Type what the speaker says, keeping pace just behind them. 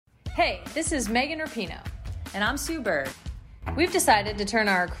Hey, this is Megan Rapinoe. And I'm Sue Bird. We've decided to turn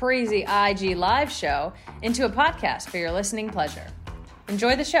our crazy IG live show into a podcast for your listening pleasure.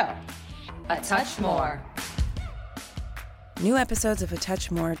 Enjoy the show. A Touch More. New episodes of A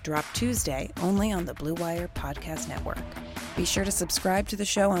Touch More drop Tuesday only on the Blue Wire Podcast Network. Be sure to subscribe to the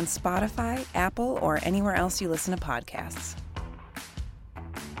show on Spotify, Apple, or anywhere else you listen to podcasts.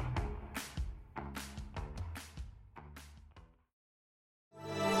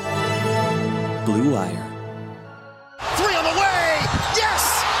 Blue Wire. Three on the way!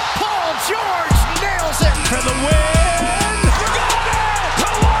 Yes! Paul George nails it for the win! You got it!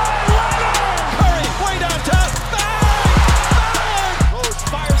 Kawhi Leonard! Curry way down top. Bang! Bang! Rose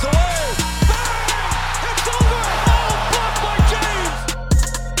fires away. Bang! It's over! Oh, blocked by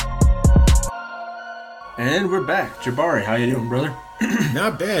James! And we're back. Jabari, how you doing, brother?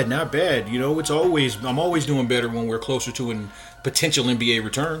 Not bad, not bad. You know, I'm always doing better when we're closer to a potential NBA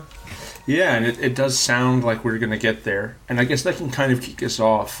return. Yeah, and it does sound like we're going to get there. And I guess that can kind of kick us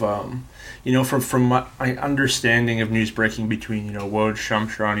off. From my understanding of news breaking between, Woj,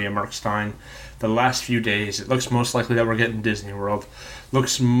 Shamshrani, and Mark Stein, the last few days, it looks most likely that we're getting Disney World.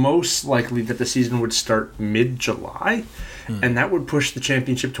 Looks most likely that the season would start mid-July, and that would push the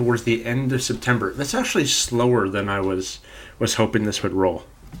championship towards the end of September. That's actually slower than I was hoping this would roll.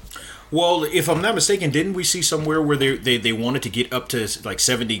 Well, if I'm not mistaken, didn't we see somewhere where they wanted to get up to like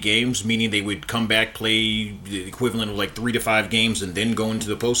 70 games, meaning they would come back, play the equivalent of like 3 to 5 games, and then go into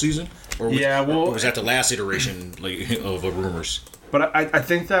the postseason? Or was that the last iteration of rumors? But I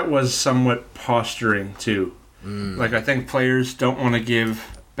think that was somewhat posturing too. Like, I think players don't want to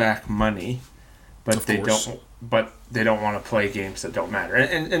give back money, but they don't want to play games that don't matter,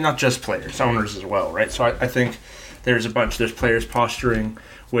 and not just players, owners as well, right? So I think there's a bunch. There's players posturing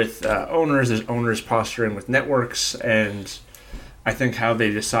with owners. There's owners posturing with networks, and I think how they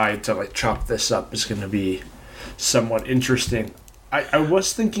decide to chop this up is going to be somewhat interesting. I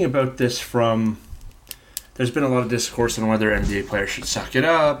was thinking about this from. There's been a lot of discourse on whether NBA players should suck it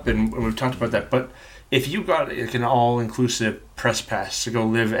up, and we've talked about that. But if you got an all-inclusive press pass to go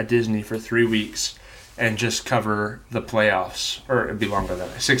live at Disney for 3 weeks and just cover the playoffs, or it'd be longer than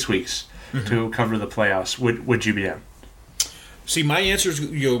that, 6 weeks to cover the playoffs, would you be down? See, my answers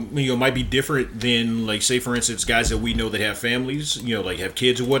might be different than, like, say, for instance, guys that we know that have families, have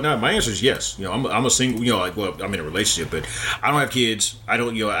kids and whatnot. My answer is yes. I'm a single, I'm in a relationship, but I don't have kids. I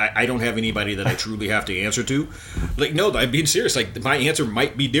don't have anybody that I truly have to answer to. No, I'm being serious. My answer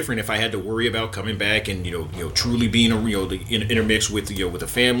might be different if I had to worry about coming back and, truly being intermixed with a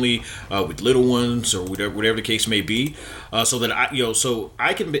family, with little ones or whatever the case may be, so that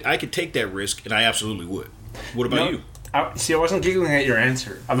I could take that risk, and I absolutely would. What about you? I wasn't giggling at your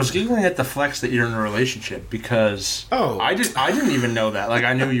answer. I was giggling at the flex that you're in a relationship because I didn't even know that.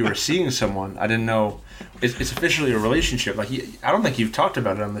 I knew you were seeing someone. I didn't know it's officially a relationship. I don't think you've talked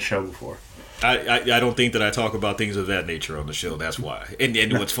about it on the show before. I don't think that I talk about things of that nature on the show. That's why.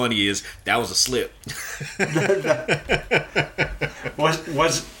 And what's funny is that was a slip.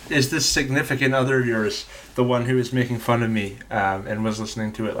 Is this significant other of yours the one who was making fun of me and was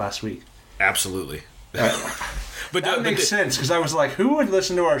listening to it last week? Absolutely. But that makes sense, because I was like, who would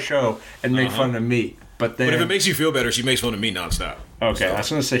listen to our show and make fun of me? But if it makes you feel better, she makes fun of me nonstop. Okay, I was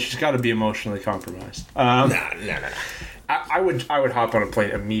going to say, she's got to be emotionally compromised. No. I would hop on a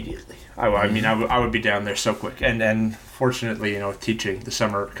plane immediately. I would be down there so quick. And fortunately, teaching the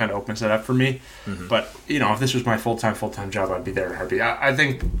summer kind of opens that up for me. But, if this was my full-time job, I'd be there in a heartbeat. I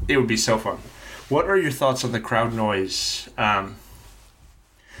think it would be so fun. What are your thoughts on the crowd noise?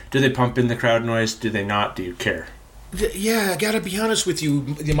 Do they pump in the crowd noise? Do they not? Do you care? Yeah, I gotta be honest with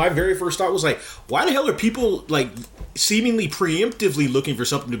you. My very first thought was why the hell are people seemingly preemptively looking for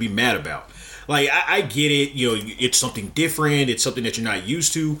something to be mad about? I get it. It's something different. It's something that you're not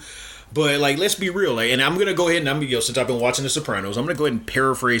used to. But let's be real. And I'm gonna go ahead and since I've been watching The Sopranos, I'm gonna go ahead and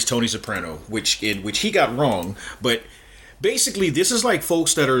paraphrase Tony Soprano, which he got wrong. But basically, this is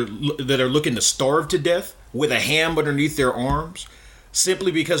folks that are looking to starve to death with a ham underneath their arms,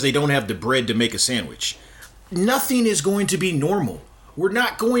 simply because they don't have the bread to make a sandwich. Nothing is going to be normal. We're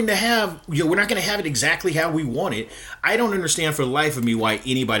not going to have, we're not going to have it exactly how we want it. I don't understand for the life of me why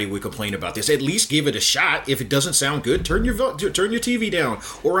anybody would complain about this. At least give it a shot. If it doesn't sound good, turn your TV down,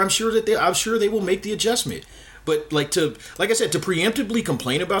 or I'm sure they will make the adjustment. But like I said, to preemptively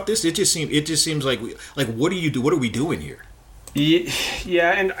complain about this, it just seems like what do you do? What are we doing here?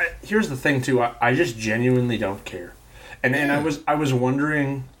 Yeah, and here's the thing too. I just genuinely don't care, and I was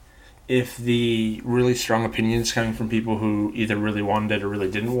wondering if the really strong opinions coming from people who either really wanted it or really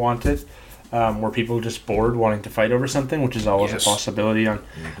didn't want it, where people are just bored wanting to fight over something, which is always a possibility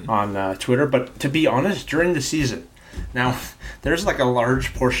on Twitter. But to be honest, during the season, now there's like a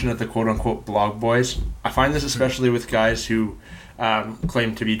large portion of the quote-unquote blog boys. I find this especially with guys who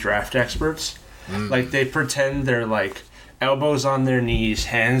claim to be draft experts. Like, they pretend they're like elbows on their knees,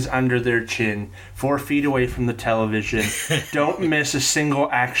 hands under their chin, 4 feet away from the television, don't miss a single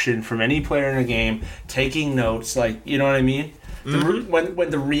action from any player in the game, taking notes, like, you know what I mean? When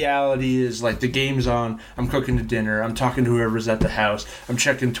the reality is, like, the game's on, I'm cooking the dinner, I'm talking to whoever's at the house, I'm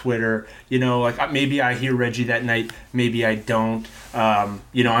checking Twitter, you know, like, maybe I hear Reggie that night, maybe I don't,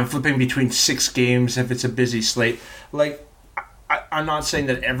 you know, I'm flipping between 6 games if it's a busy slate. Like, I'm not saying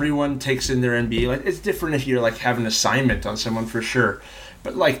that everyone takes in their NBA. Like, it's different if you're, like, have an assignment on someone for sure.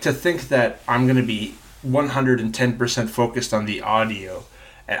 But, like, to think that I'm going to be 110% focused on the audio,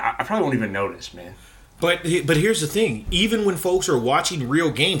 and I probably won't even notice, man. But here's the thing. Even when folks are watching real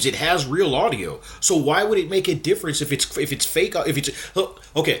games, it has real audio. So why would it make a difference if it's fake? If it's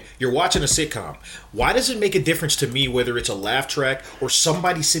okay, you're watching a sitcom. Why does it make a difference to me whether it's a laugh track or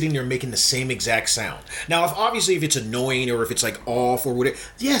somebody sitting there making the same exact sound? Now, if it's annoying or if it's like off or whatever,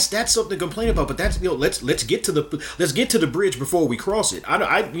 yes, that's something to complain about. But that's, let's get to the bridge before we cross it.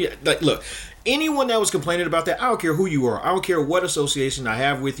 Look. Anyone that was complaining about that, I don't care who you are. I don't care what association I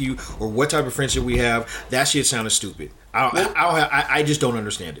have with you or what type of friendship we have. That shit sounded stupid. I just don't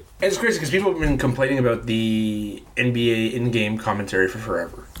understand it. It's crazy because people have been complaining about the NBA in-game commentary for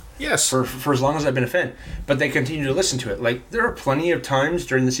forever. Yes. For as long as I've been a fan. But they continue to listen to it. Like, there are plenty of times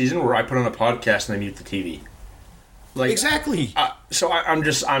during the season where I put on a podcast and I mute the TV. Like, exactly. So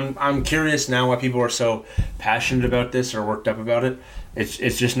I'm curious now why people are so passionate about this or worked up about it.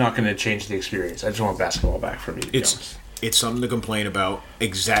 It's just not going to change the experience. I just want basketball back from you. It's something to complain about.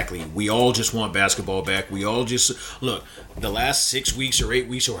 Exactly. We all just want basketball back. We all just look. The last 6 weeks or 8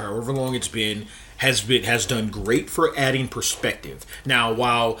 weeks or however long it's been has done great for adding perspective. Now,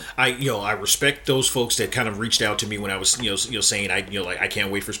 while I respect those folks that kind of reached out to me when I was saying I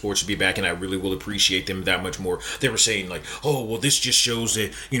can't wait for sports to be back, and I really will appreciate them that much more. They were saying like, oh well, this just shows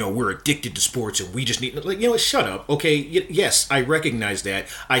that we're addicted to sports and we just need shut up. Okay, yes, I recognize that.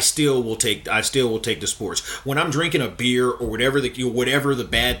 I still will take the sports when I'm drinking a beer or whatever the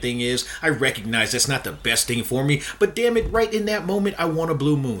bad thing is. I recognize that's not the best thing for me, but damn it, right in that moment, I want a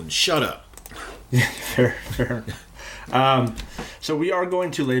blue moon. Shut up. Yeah, fair. So we are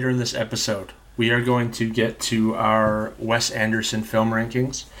going to, later in this episode, we are going to get to our Wes Anderson film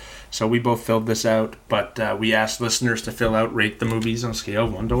rankings. So we both filled this out, but we asked listeners to rate the movies on a scale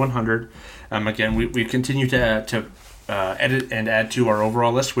of 1 to 100. Again, we continue to edit and add to our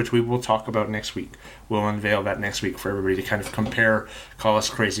overall list, which we will talk about next week. We'll unveil that next week for everybody to kind of compare, call us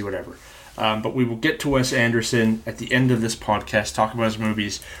crazy, whatever. But we will get to Wes Anderson at the end of this podcast, talk about his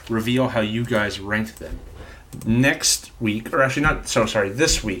movies, reveal how you guys ranked them. Next week, or actually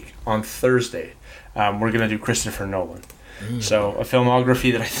this week, on Thursday, we're going to do Christopher Nolan. So a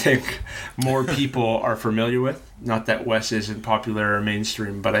filmography that I think more people are familiar with. Not that Wes isn't popular or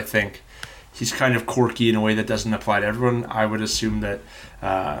mainstream, but I think he's kind of quirky in a way that doesn't apply to everyone. I would assume that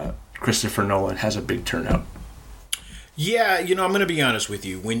Christopher Nolan has a big turnout. Yeah, I'm going to be honest with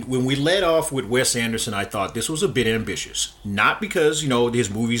you. When we led off with Wes Anderson, I thought this was a bit ambitious. Not because, his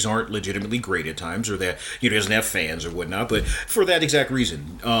movies aren't legitimately great at times or that he doesn't have fans or whatnot, but for that exact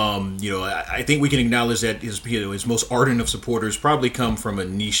reason. I think we can acknowledge that his most ardent of supporters probably come from a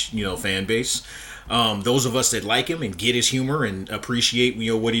niche, fan base. Those of us that like him and get his humor and appreciate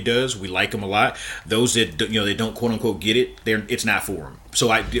what he does, we like him a lot. Those that they don't quote unquote get it, it's not for him. So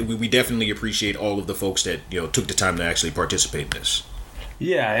we definitely appreciate all of the folks that took the time to actually participate in this.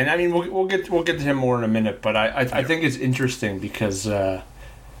 Yeah, and I mean we'll get to him more in a minute, but I think it's interesting because we'll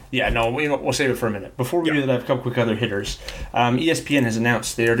save it for a minute. Before we do that, I have a couple quick other hitters. ESPN has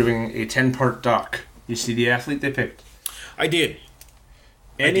announced they are doing a 10-part doc. You see the athlete they picked? I did.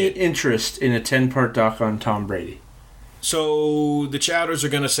 Any interest in a 10-part doc on Tom Brady? So the Chowders are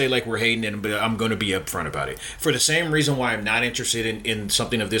going to say like we're hating it, but I'm going to be upfront about it. For the same reason why I'm not interested in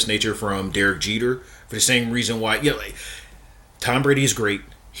something of this nature from Derek Jeter. For the same reason why, Tom Brady is great.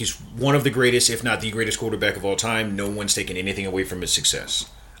 He's one of the greatest, if not the greatest quarterback of all time. No one's taking anything away from his success.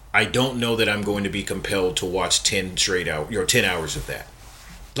 I don't know that I'm going to be compelled to watch 10 hours of that.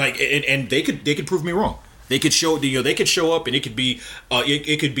 And they could prove me wrong. They could show up and it could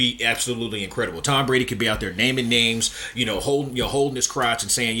be absolutely incredible. Tom Brady could be out there naming names, holding his crotch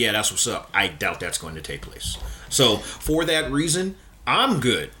and saying, "Yeah, that's what's up." I doubt that's going to take place. So for that reason, I'm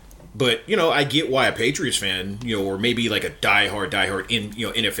good. But I get why a Patriots fan, or maybe like a diehard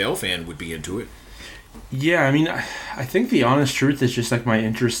NFL fan would be into it. Yeah, I mean, I think the honest truth is just like my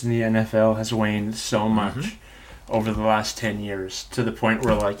interest in the NFL has waned so much over the last 10 years to the point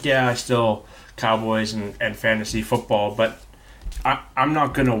where, like, yeah, I still Cowboys and fantasy football, but I'm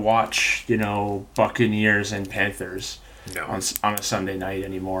not going to watch, Buccaneers and Panthers on a Sunday night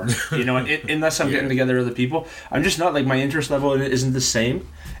anymore. Unless I'm getting together with other people. I'm just not, like, my interest level in it isn't the same.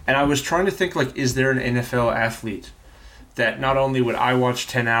 And I was trying to think, like, is there an NFL athlete that not only would I watch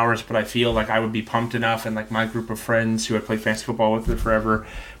 10 hours, but I feel like I would be pumped enough, and like my group of friends who I played fantasy football with forever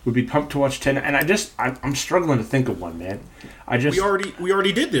would be pumped to watch 10. And I'm struggling to think of one, man. We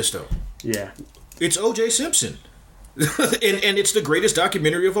already did this though. Yeah, it's O.J. Simpson, and it's the greatest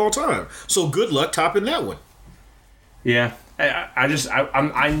documentary of all time. So good luck topping that one. Yeah,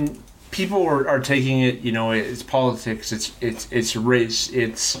 I'm people are taking it. It's politics. It's race.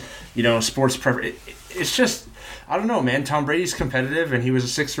 It's sports preference. It's just. I don't know, man. Tom Brady's competitive, and he was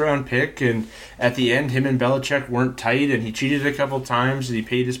a 6th-round pick, and at the end, him and Belichick weren't tight, and he cheated a couple times, and he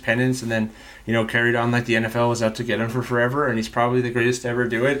paid his penance, and then, carried on like the NFL was out to get him for forever, and he's probably the greatest to ever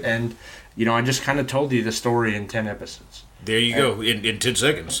do it, and, I just kind of told you the story in 10 episodes. There you go, in 10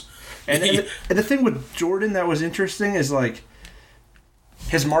 seconds. And the thing with Jordan that was interesting is, like,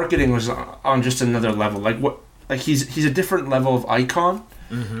 his marketing was on just another level. Like he's a different level of icon,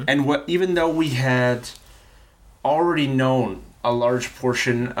 and even though we had already known a large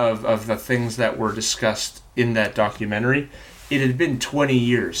portion of the things that were discussed in that documentary, it had been 20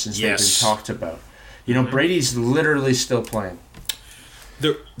 years since they've been talked about. Brady's literally still playing.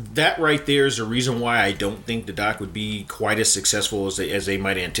 That right there is the reason why I don't think the doc would be quite as successful as they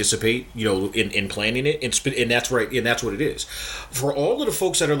might anticipate, in planning it, and that's right, and that's what it is. For all of the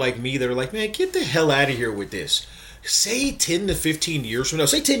folks that are like me, that are like, man, get the hell out of here with this. Say 10 to 15 years from now,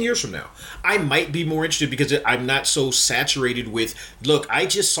 say 10 years from now, I might be more interested because I'm not so saturated with, look, I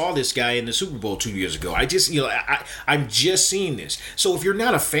just saw this guy in the Super Bowl 2 years ago. I'm just seeing this. So if you're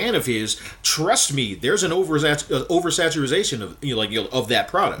not a fan of his, trust me, there's an oversaturation of that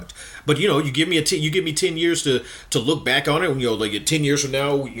product. But you give me 10 years to look back on it. Like 10 years from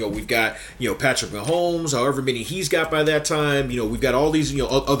now, we've got Patrick Mahomes, however many he's got by that time. We've got all these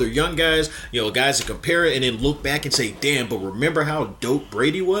other young guys, guys to compare it and then look back and say, damn. But remember how dope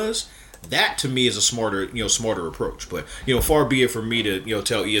Brady was? That to me is a smarter approach. But far be it from me to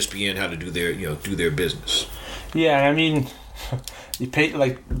tell ESPN how to do their business. Yeah, I mean,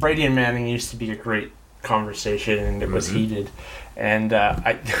 like Brady and Manning used to be a great conversation, and it was heated. And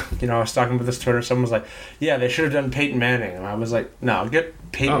I was talking about this Twitter. Someone was like, "Yeah, they should have done Peyton Manning," and I was like, "No,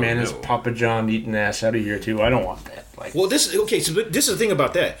 get Peyton Manning's Papa John eating ass out of here too. I don't want that." So this is the thing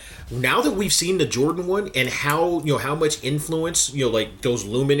about that. Now that we've seen the Jordan one and how much influence like those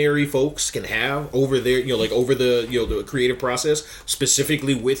luminary folks can have over their over the creative process,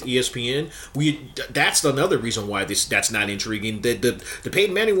 specifically with ESPN, that's another reason why that's not intriguing. The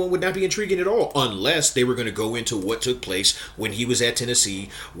Peyton Manning one would not be intriguing at all unless they were going to go into what took place when he was at Tennessee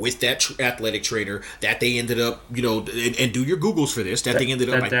with that athletic trainer that they ended up and do your Googles for this, that they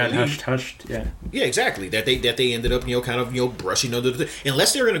ended up hushed yeah, exactly, that they ended up kind of brushing under the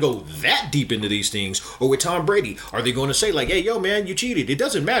unless they're going to go that deep into these things. Or with Tom Brady, are they going to say like, hey, yo, man, you cheated, it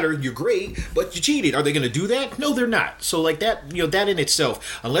doesn't matter, you're great, but you cheated? Are they going to do that? No, they're not. So like that that in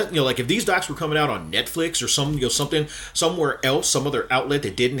itself, unless like if these docs were coming out on Netflix or something somewhere else, some other outlet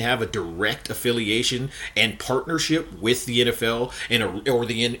that didn't have a direct affiliation and partnership with the NFL or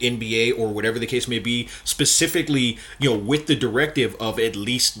the NBA or whatever the case may be, specifically with the directive of at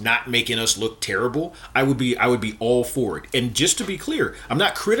least not making us look terrible, I would be all for it. And just to be clear, I'm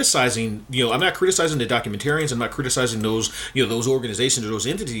not criticizing the documentarians. I'm not criticizing those those organizations or those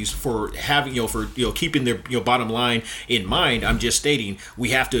entities for having keeping their bottom line in mind. I'm just stating we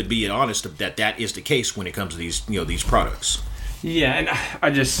have to be honest that is the case when it comes to these products. Yeah, and I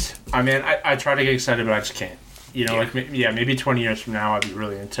try to get excited, but I just can't. Maybe 20 years from now I'd be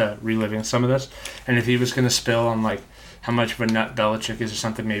really into reliving some of this. And if he was going to spill on like how much of a nut Belichick is or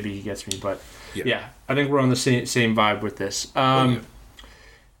something, maybe he gets me. But yeah, I think we're on the same vibe with this.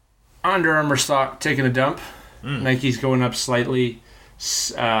 Under Armour stock taking a dump. Nike's going up slightly.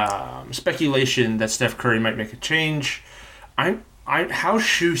 Speculation that Steph Curry might make a change. How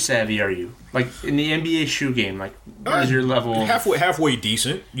shoe savvy are you? Like in the NBA shoe game, like what is your level? Halfway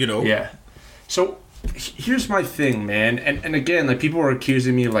decent, Yeah. So here's my thing, man. And again, like people are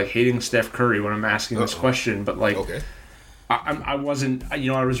accusing me of like hating Steph Curry when I'm asking this question, but like I wasn't.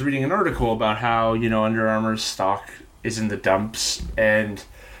 I was reading an article about how Under Armour's stock is in the dumps, and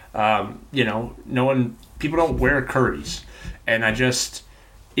people don't wear Currys, and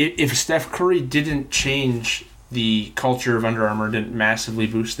if Steph Curry didn't change the culture of Under Armour, didn't massively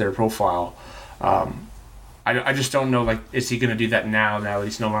boost their profile, I just don't know, like, is he going to do that now that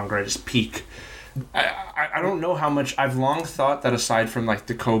he's no longer at his peak? I don't know how much. I've long thought that aside from, like,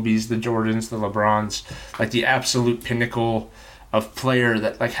 the Kobes, the Jordans, the LeBrons, like, the absolute pinnacle of player,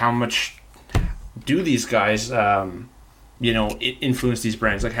 that, like, how much do these guys, influence these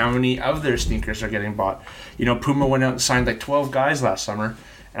brands? Like, how many of their sneakers are getting bought? Puma went out and signed, like, 12 guys last summer,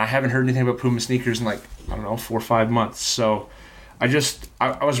 and I haven't heard anything about Puma sneakers in, like, I don't know, 4 or 5 months. So I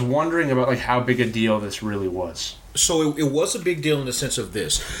was wondering about, like, how big a deal this really was. So it was a big deal in the sense of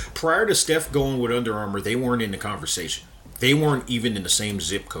this. Prior to Steph going with Under Armour, they weren't in the conversation. They weren't even in the same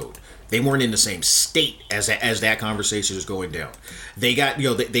zip code. They weren't in the same state as that conversation is going down. They got,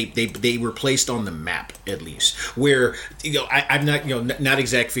 they were placed on the map, at least, where, I'm not, not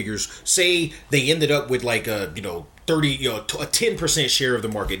exact figures. Say they ended up with like a 30, a 10% share of the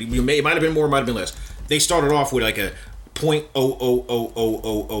market. It might have been more, it might have been less. They started off with like a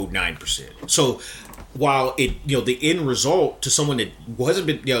 0.0000009%. So while it, the end result to someone that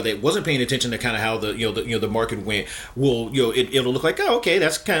wasn't paying attention to kind of how the market went, it'll look like, oh, okay,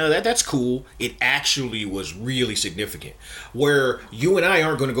 that's kind of that's cool. It actually was really significant. Where you and I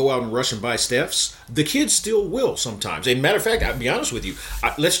aren't going to go out and rush and buy Steph's, the kids still will sometimes. And matter of fact, I'll be honest with you.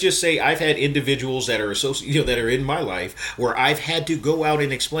 Let's just say I've had individuals that are that are in my life where I've had to go out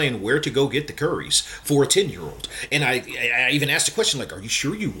and explain where to go get the Currys for a 10-year-old, and I even asked the question, like, are you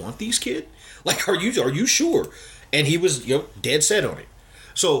sure you want these, kid? Like, are you sure? And he was dead set on it.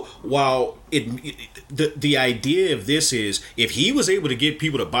 So while the idea of this is, if he was able to get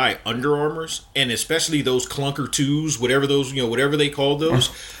people to buy Under Armours, and especially those clunker twos, whatever whatever they call those,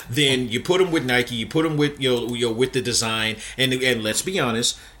 then you put them with Nike, you put them with with the design, and let's be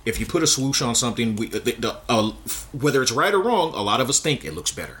honest, if you put a swoosh on something, whether it's right or wrong, a lot of us think it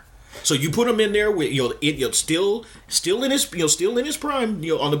looks better. So you put him in there with still in his prime,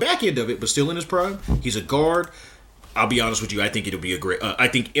 on the back end of it, but still in his prime. He's a guard. I'll be honest with you. I think it'll be a great. I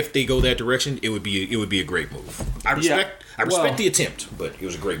think if they go that direction, it would be a great move. I respect the attempt, but it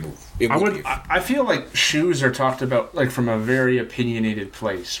was a great move. I feel like shoes are talked about like from a very opinionated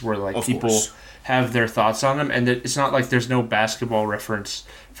place, where like people have their thoughts on them, and it's not like there's no basketball reference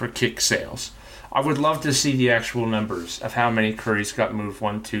for kick sales. I would love to see the actual numbers of how many Currys got moved.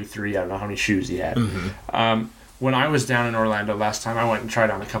 1, 2, 3. I don't know how many shoes he had. Mm-hmm. When I was down in Orlando last time, I went and tried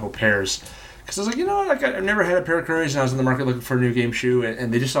on a couple pairs because I was like, I've never had a pair of Currys, and I was in the market looking for a new game shoe,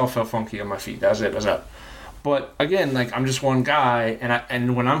 and they just all felt funky on my feet. That was it. But again, like, I'm just one guy,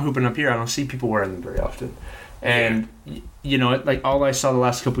 and when I'm hooping up here, I don't see people wearing them very often. And like, all I saw the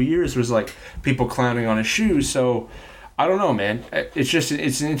last couple of years was like people clowning on his shoes. So I don't know, man. It's an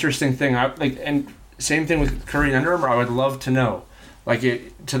interesting thing. And same thing with Curry and Under Armour. I would love to know, like,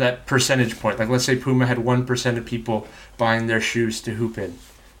 to that percentage point. Like, let's say Puma had 1% of people buying their shoes to hoop in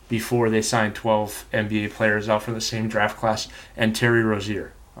before they signed 12 NBA players out from the same draft class, and Terry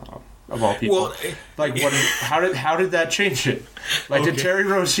Rozier, of all people. Well, like, how did that change it? Like, did Terry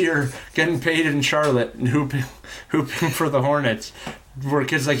Rozier getting paid in Charlotte and hooping for the Hornets, where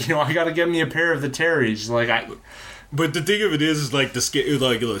kids like, I got to get me a pair of the Terrys, like But the thing of it is like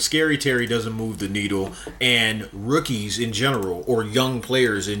Scary Terry doesn't move the needle, and rookies in general or young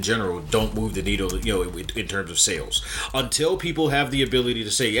players in general don't move the needle, in terms of sales, until people have the ability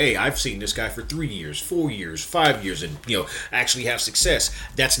to say, hey, I've seen this guy for 3 years, 4 years, 5 years, and actually have success.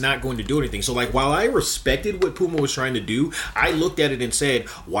 That's not going to do anything. So like, while I respected what Puma was trying to do, I looked at it and said,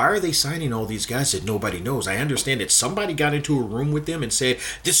 why are they signing all these guys that nobody knows? I understand that somebody got into a room with them and said,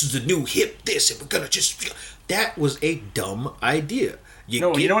 this is the new hip this, and we're gonna just. That was a dumb idea. You know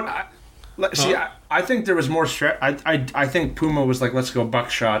what? I think there was more I think Puma was like, let's go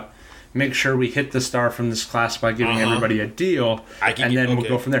buckshot, make sure we hit the star from this class by giving everybody a deal, and then we'll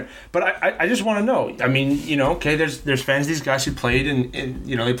go from there. But I just want to know. I mean, there's fans of these guys who played and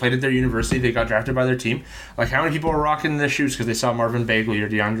they played at their university, they got drafted by their team. Like, how many people are rocking their shoes because they saw Marvin Bagley or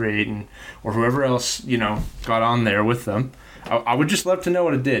DeAndre Ayton or whoever else got on there with them? I would just love to know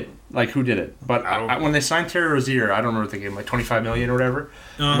what it did, like who did it. But when they signed Terry Rozier, I don't remember what they gave him, like $25 million or whatever.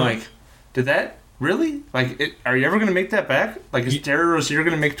 I'm like, did that really? Like, are you ever going to make that back? Like, is Terry Rozier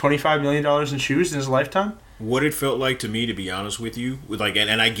going to make $25 million in shoes in his lifetime? What it felt like to me, to be honest with you, like,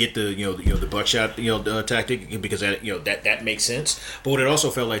 and I get the the buckshot tactic, because that makes sense. But what it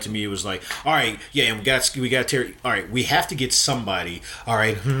also felt like to me, it was like, all right, yeah, and we got Terry. All right, we have to get somebody. All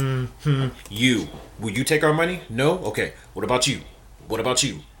right, you. Will you take our money? No? Okay. What about you? What about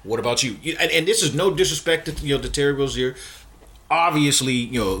you? What about you? And this is no disrespect to to Terry Rozier. Obviously,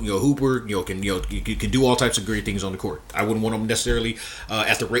 Hooper, can do all types of great things on the court. I wouldn't want him necessarily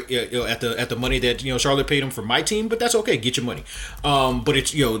at the money that Charlotte paid him for my team, but that's okay. Get your money. But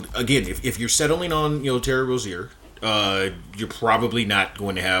it's again, if you're settling on Terry Rozier, you're probably not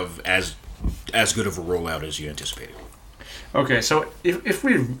going to have as good of a rollout as you anticipated. Okay, so if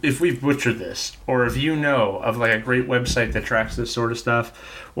we've butchered this, or if you know of like a great website that tracks this sort of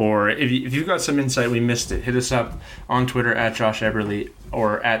stuff, or if you've got some insight we missed it, hit us up on Twitter at Josh Eberly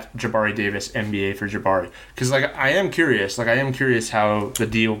or at Jabari Davis NBA for Jabari, because I am curious how the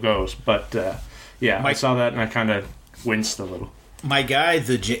deal goes. But I saw that and I kind of winced a little. My guy,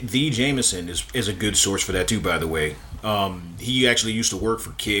 the Jameson, is a good source for that too. By the way, he actually used to work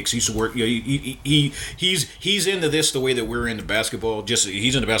for Kicks. He used to work. He's into this the way that we're into basketball. Just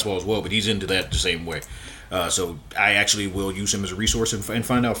he's into basketball as well, but he's into that the same way. So I actually will use him as a resource and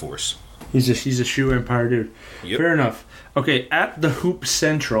find out for us. He's a shoe empire dude. Yep. Fair enough. Okay, at the Hoop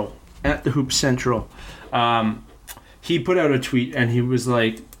Central, he put out a tweet and he was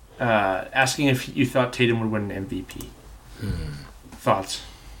like asking if you thought Tatum would win an MVP. Thoughts?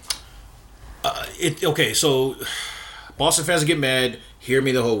 So Boston fans get mad. Hear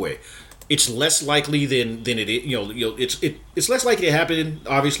me the whole way. It's less likely than it is. It's less likely to happen,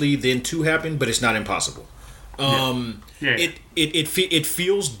 obviously, than to happen, but it's not impossible. It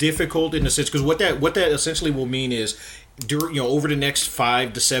feels difficult in a sense because what that essentially will mean is over the next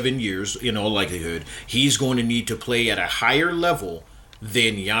 5 to 7 years, in all likelihood, he's going to need to play at a higher level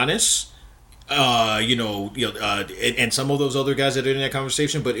than Giannis. And some of those other guys that are in that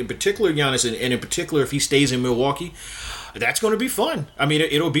conversation, but in particular Giannis, and in particular if he stays in Milwaukee, that's going to be fun. I mean,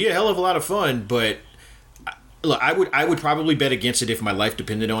 it'll be a hell of a lot of fun. But look, I would probably bet against it if my life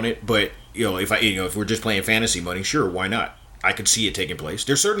depended on it. But if we're just playing fantasy money, sure, why not? I could see it taking place.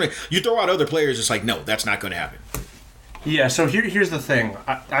 There's certainly you throw out other players, it's like no, that's not going to happen. Yeah. So here's the thing.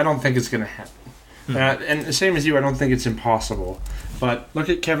 I don't think it's going to happen. And the same as you, I don't think it's impossible. But look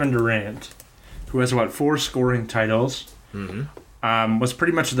at Kevin Durant, who has 4 scoring titles, was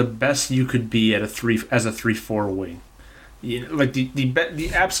pretty much the best you could be at as a 3-4 wing.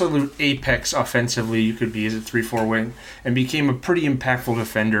 The absolute apex offensively you could be as a 3-4 wing, and became a pretty impactful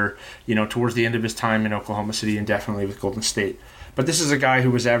defender, towards the end of his time in Oklahoma City and definitely with Golden State. But this is a guy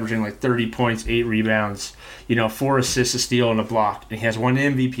who was averaging 30 points, 8 rebounds, 4 assists, a steal, and a block, and he has 1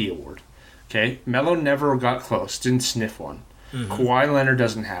 MVP award. Okay, Melo never got close, didn't sniff one. Kawhi Leonard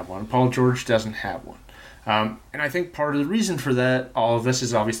doesn't have one. Paul George doesn't have one. And I think part of the reason for that, all of this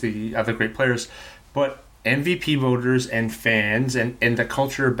is obviously other great players, but MVP voters and fans and the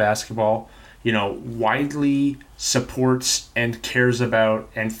culture of basketball, widely supports and cares about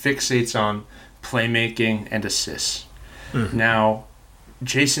and fixates on playmaking and assists. Now,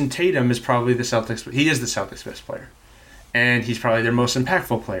 Jason Tatum is probably the Celtics' best player. And he's probably their most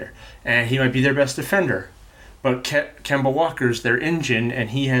impactful player. And he might be their best defender. But Kemba Walker's their engine,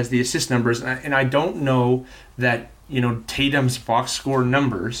 and he has the assist numbers. And I don't know that, Tatum's box score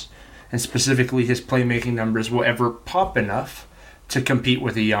numbers, and specifically his playmaking numbers, will ever pop enough to compete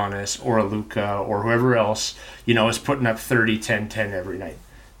with a Giannis or a Luka or whoever else, is putting up 30, 10, 10 every night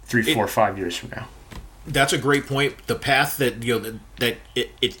 3, 4, 5 years from now. That's a great point. The path that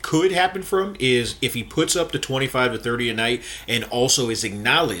it could happen from is if he puts up the 25 to 30 a night and also is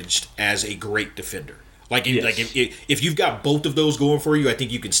acknowledged as a great defender. If you've got both of those going for you, I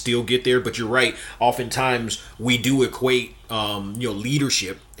think you can still get there. But you're right. Oftentimes we do equate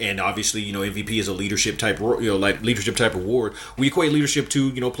leadership, and obviously MVP is a leadership type leadership type award. We equate leadership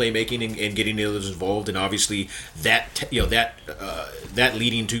to playmaking and getting the others involved, and obviously that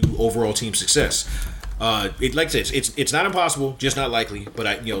leading to overall team success. Like I said, it's not impossible, just not likely.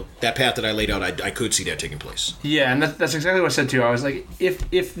 But that path that I laid out, I could see that taking place. Yeah, and that's exactly what I said too. I was like,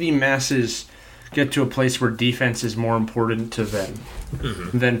 if the masses get to a place where defense is more important to them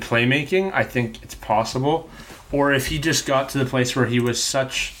than playmaking, I think it's possible. Or if he just got to the place where he was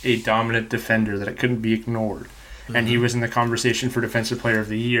such a dominant defender that it couldn't be ignored, and he was in the conversation for Defensive Player of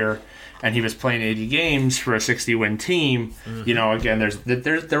the Year, and he was playing 80 games for a 60-win team, again,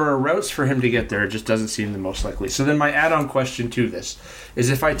 there are routes for him to get there. It just doesn't seem the most likely. So then my add-on question to this is,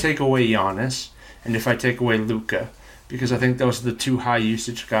 if I take away Giannis and if I take away Luka, because I think those are the 2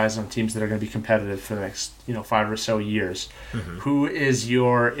 high-usage guys on teams that are going to be competitive for the next 5 or so years, who is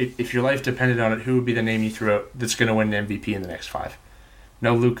if your life depended on it, who would be the name you threw out that's going to win the MVP in the next 5?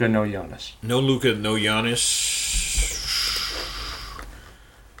 No Luka, no Giannis. No Luka, no Giannis.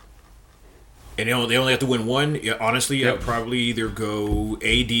 And they only have to win one. Yeah, honestly, I'd probably either go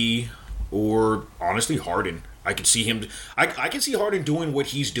AD or, honestly, Harden. I could see him. I can see Harden doing what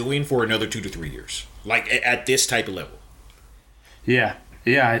he's doing for another 2 to 3 years, like at this type of level. Yeah.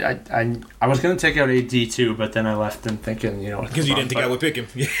 Yeah, I was going to take out AD too, but then I left him thinking, Because you didn't think I would pick him.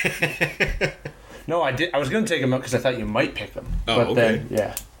 No, I did. I was going to take him out because I thought you might pick him. Oh, but okay. Then,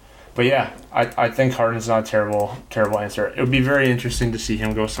 yeah. But yeah, I think Harden's not a terrible answer. It would be very interesting to see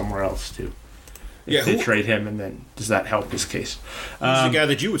him go somewhere else too. If they trade him, and then does that help his case? Who's the guy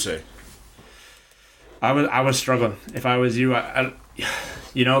that you would say? I was struggling. If I was you,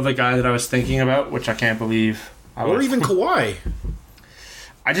 the guy that I was thinking about, which I can't believe. Or even Kawhi.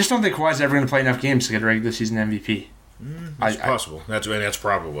 I just don't think Kawhi's ever going to play enough games to get a regular season MVP. It's possible. That's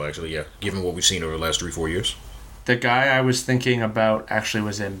probable, actually, yeah, given what we've seen over the last 3-4 years. The guy I was thinking about actually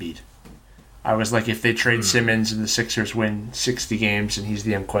was Embiid. I was like, if they trade Simmons and the Sixers win 60 games and he's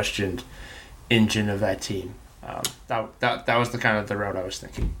the unquestioned engine of that team, that was the kind of the route I was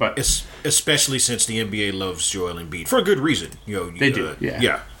thinking. But especially since the NBA loves Joel Embiid for a good reason. They do.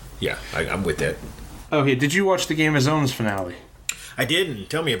 Yeah. I'm with that. Okay, did you watch the Game of Zones finale? I didn't.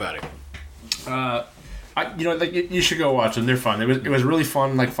 Tell me about it. You should go watch them. They're fun. It was really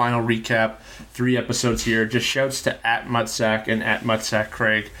fun. Like final recap, 3 episodes here. Just shouts to @Mutsack and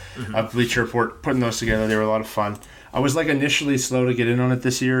 @MutsackCraig of Bleacher Report putting those together. They were a lot of fun. I was initially slow to get in on it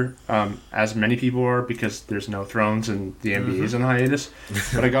this year, as many people are, because there's no Thrones and the NBA is on hiatus.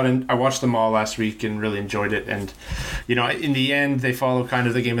 But I got in. I watched them all last week and really enjoyed it. And in the end, they follow kind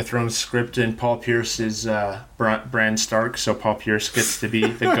of the Game of Thrones script, and Paul Pierce is Bran Stark, so Paul Pierce gets to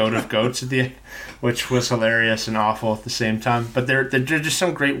be the goat of goats at the end, which was hilarious and awful at the same time. But they're just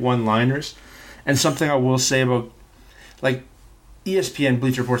some great one-liners, and something I will say about ESPN,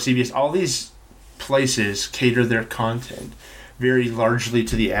 Bleacher Report, CBS, all these places cater their content very largely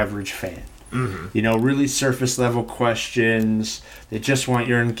to the average fan. Really surface level questions. They just want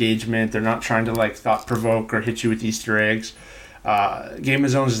your engagement. They're not trying to thought provoke or hit you with Easter eggs. Game of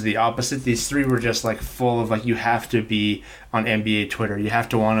Zones is the opposite. These 3 were just full of you have to be on NBA Twitter. You have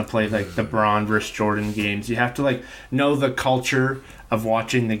to want to play the Bron versus Jordan games. You have to know the culture of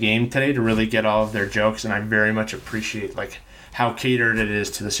watching the game today to really get all of their jokes. And I very much appreciate how catered it is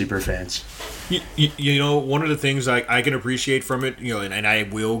to the super fans. One of the things I can appreciate from it, and I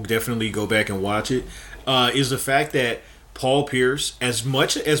will definitely go back and watch it, is the fact that Paul Pierce, as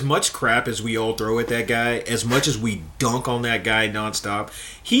much crap as we all throw at that guy, as much as we dunk on that guy nonstop,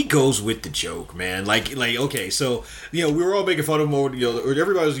 he goes with the joke, man. Okay, so we were all making fun of him, or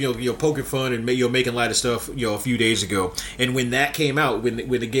everybody was poking fun and making light of stuff, a few days ago. And when that came out, when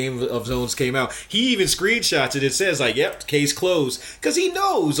the Game of Zones came out, he even screenshots it. It says "Yep, case closed," because he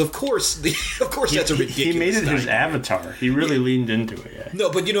knows, of course, that's a ridiculous. He made it his idea. avatar. He really leaned into it. Yeah.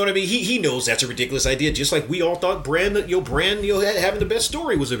 No, but you know what I mean. He knows that's a ridiculous idea. Just like we all thought Brand having the best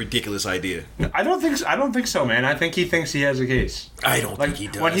story was a ridiculous idea. I don't think so, man. I think he thinks he has a case. I don't think he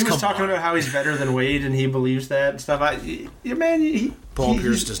does. When he was talking about how he's better than Wade and he believes that and stuff, Paul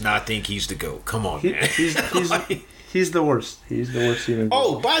Pierce does not think he's the GOAT. Come on, man. He's the worst. He's the worst human being.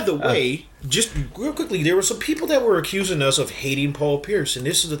 Oh, by the way, just real quickly, there were some people that were accusing us of hating Paul Pierce, and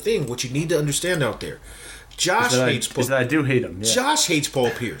this is the thing, what you need to understand out there. Josh hates Paul. I do hate him. Yeah. Josh hates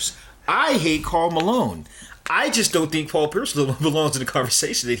Paul Pierce. I hate Karl Malone. I just don't think Paul Pierce belongs in the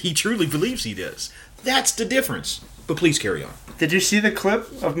conversation that he truly believes he does. That's the difference. But please carry on. Did you see the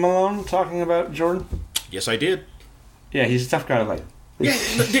clip of Malone talking about Jordan? Yes, I did. Yeah, he's a tough guy to like. Yeah,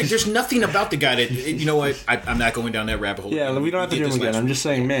 there's nothing about the guy that, you know what, I'm not going down that rabbit hole. Yeah, we don't have to do him again. I'm just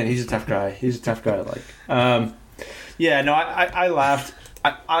saying, man, he's a tough guy. He's a tough guy to like. I laughed.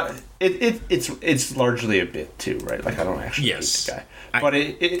 It's largely a bit too, right? I don't actually hate the guy. But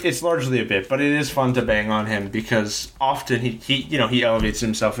it's largely a bit, but it is fun to bang on him because often he elevates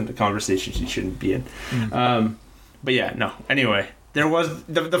himself into conversations he shouldn't be in. Mm-hmm. But yeah, no. Anyway, there was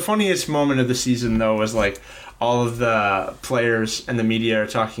the funniest moment of the season though was all of the players and the media are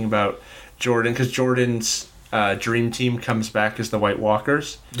talking about Jordan because Jordan's dream team comes back as the White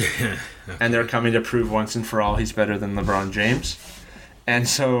Walkers, and they're coming to prove once and for all he's better than LeBron James. And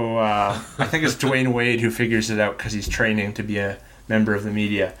so I think it's Dwayne Wade who figures it out because he's training to be a member of the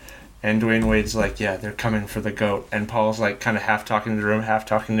media. And Dwayne Wade's yeah, they're coming for the GOAT. And Paul's kind of half talking to the room, half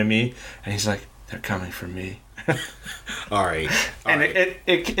talking to me. And he's like, they're coming for me. All right.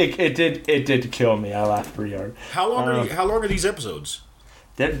 It did kill me. I laughed pretty hard. How long are these episodes?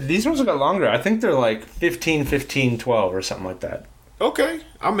 These ones got longer. I think they're 15, 12 or something like that. Okay,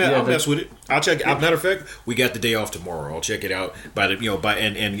 I'll mess with it. I'll check it out. Matter of fact, we got the day off tomorrow. I'll check it out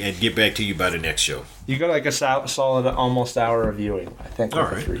and get back to you by the next show. You got a solid almost hour of viewing, I think. All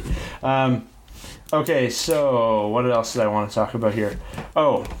right. 3. Okay, so what else did I want to talk about here?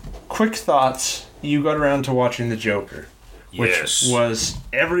 Oh, quick thoughts. You got around to watching The Joker, which was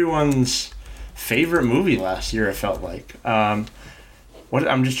everyone's favorite movie last year. It felt like. What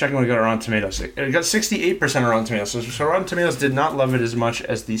I'm just checking what it got on Rotten Tomatoes. It got 68% on Rotten Tomatoes. So Rotten Tomatoes did not love it as much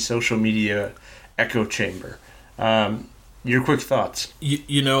as the social media echo chamber. Your quick thoughts?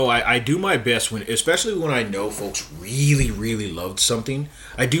 I do my best especially when I know folks really, really loved something.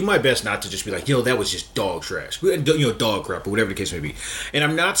 I do my best not to just be like, that was just dog trash, dog crap, or whatever the case may be. And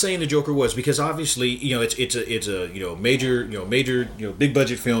I'm not saying the Joker was, because obviously, it's a major big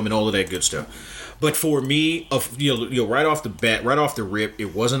budget film and all of that good stuff. But for me, right off the rip,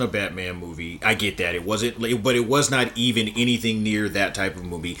 it wasn't a Batman movie. I get that it wasn't, but it was not even anything near that type of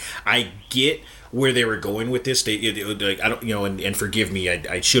movie. I get where they were going with this. I don't, and forgive me,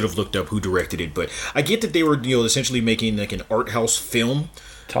 I should have looked up who directed it, but I get that they were, essentially making like an art house film,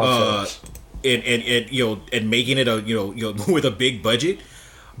 and making it with a big budget.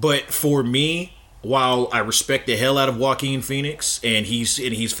 But for me, while I respect the hell out of Joaquin Phoenix, and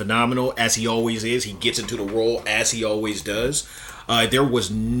he's phenomenal as he always is, he gets into the role as he always does. There was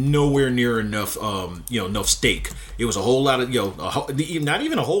nowhere near enough, enough steak. It was a whole lot of, not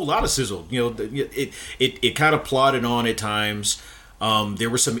even a whole lot of sizzle. It kind of plodded on at times. There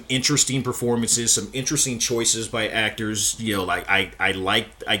were some interesting performances, some interesting choices by actors.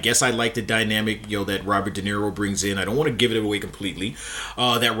 I guess I like the dynamic, that Robert De Niro brings in. I don't want to give it away completely.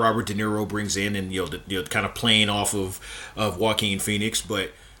 That Robert De Niro brings in, and kind of playing off of Joaquin Phoenix.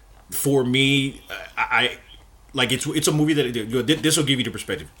 But for me, it's a movie that this will give you the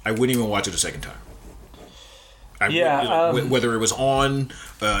perspective. I wouldn't even watch it a second time. Whether it was on,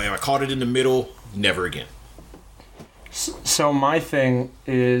 I caught it in the middle, never again. So my thing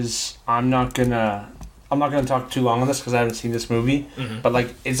is, I'm not gonna talk too long on this because I haven't seen this movie. Mm-hmm.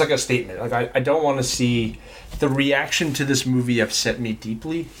 But it's like a statement. I don't want to see the reaction to this movie upset me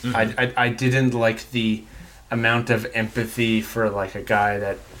deeply. Mm-hmm. I didn't like the amount of empathy for a guy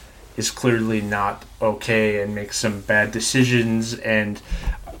that is clearly not okay and makes some bad decisions, and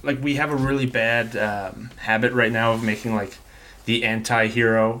we have a really bad habit right now of making the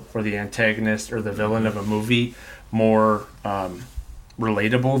anti-hero or the antagonist or the villain of a movie more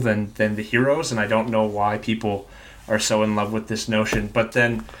relatable than the heroes, and I don't know why people are so in love with this notion. But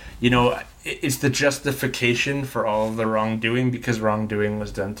then, it's the justification for all of the wrongdoing because wrongdoing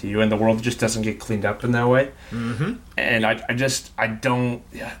was done to you, and the world just doesn't get cleaned up in that way. Mm-hmm. And I just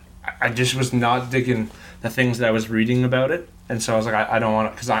was not digging the things that I was reading about it, and so I was like, I don't want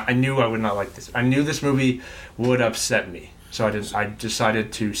to, because I knew I would not like this. I knew this movie would upset me, so I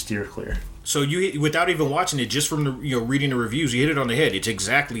decided to steer clear. So you, without even watching it, just from the reading the reviews, you hit it on the head. It's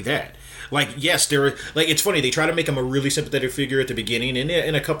exactly that. Yes, it's funny, they try to make him a really sympathetic figure at the beginning,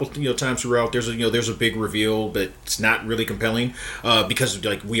 and a couple times throughout there's a big reveal, but it's not really compelling because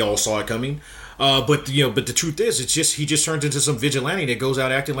we all saw it coming. But the truth is, he just turns into some vigilante that goes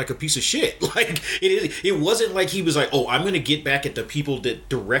out acting like a piece of shit. It wasn't like he was like, oh, I'm going to get back at the people that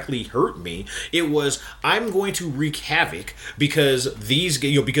directly hurt me. It was, I'm going to wreak havoc because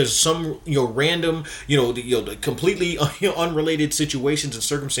because some random completely unrelated situations and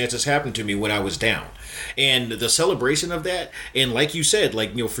circumstances happened to me when I was down, and the celebration of that, and like you said,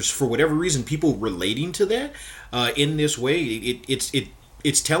 for whatever reason, people relating to that in this way,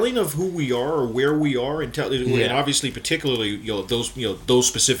 it's telling of who we are or where we are, and obviously particularly those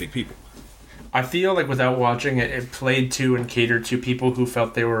specific people. I feel like without watching it, it played to and catered to people who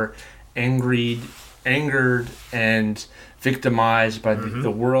felt they were angered and victimized by the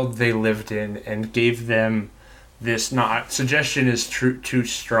world they lived in, and gave them this, not suggestion is too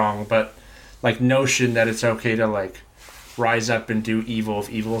strong, but notion that it's okay to rise up and do evil if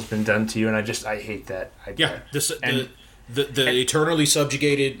evil has been done to you, and I hate that idea. Yeah, The eternally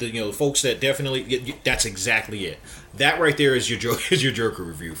subjugated, the folks that definitely, that's exactly it. That right there is your Joker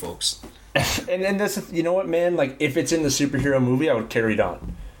review, folks. And that's, you know what, man? If it's in the superhero movie, I would carry it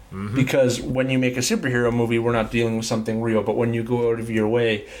on. Mm-hmm. Because when you make a superhero movie, we're not dealing with something real. But when you go out of your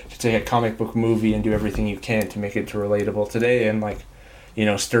way to take a comic book movie and do everything you can to make it to relatable today and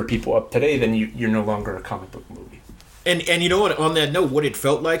stir people up today, then you're no longer a comic book movie. And you know what? On that note, what it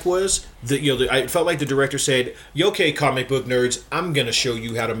felt like was it felt like the director said, "Okay, comic book nerds, I'm gonna show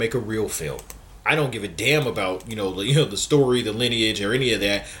you how to make a real film. I don't give a damn about the story, the lineage, or any of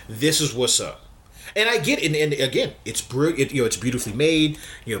that. This is what's up." And I get it, and again, it's brilliant. It's beautifully made.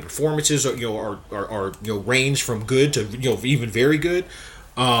 Performances are range from good to even very good.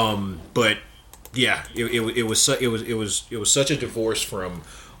 But yeah, it was such a divorce from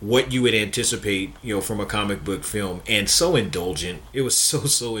what you would anticipate, from a comic book film, and so indulgent. It was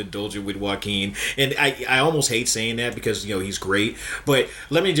so indulgent with Joaquin, and I almost hate saying that because he's great. But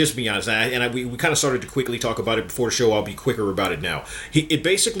let me just be honest, we kind of started to quickly talk about it before the show. I'll be quicker about it now. It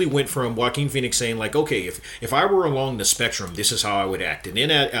basically went from Joaquin Phoenix saying like, okay, if I were along the spectrum, this is how I would act, and then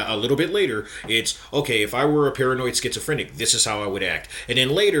a little bit later, it's okay, if I were a paranoid schizophrenic, this is how I would act, and then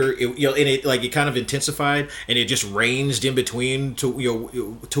later, it kind of intensified, and it just ranged in between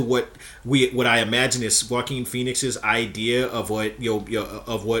to what I imagine is Joaquin Phoenix's idea of what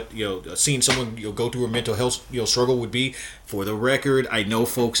seeing someone go through a mental health struggle would be. For the record, I know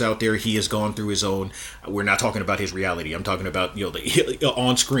folks out there, he has gone through his own. We're not talking about his reality. I'm talking about the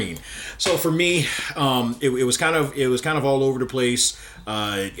on screen. So for me, it was kind of all over the place.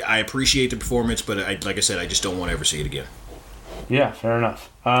 I appreciate the performance, but like I said, I just don't want to ever see it again. Yeah, fair enough.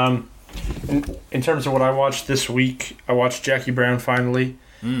 In terms of what I watched this week, I watched Jackie Brown finally.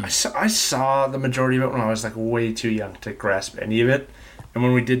 I saw the majority of it when I was like way too young to grasp any of it. And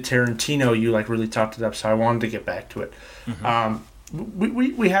when we did Tarantino, you like really talked it up, so I wanted to get back to it.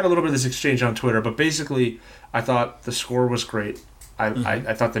 Mm-hmm. We had a little bit of this exchange on Twitter, but basically, I thought the score was great.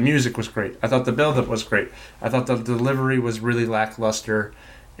 I thought the music was great. I thought the build-up was great. I thought the delivery was really lackluster.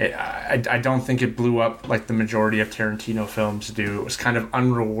 I don't think it blew up like the majority of Tarantino films do. It was kind of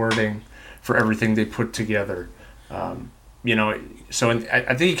unrewarding for everything they put together. So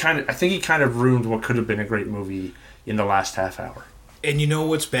I think he kind of ruined what could have been a great movie in the last half hour. And you know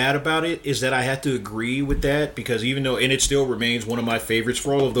what's bad about it is that I have to agree with that, because even though, and it still remains one of my favorites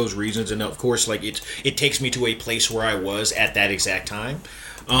for all of those reasons, and of course, like it takes me to a place where I was at that exact time.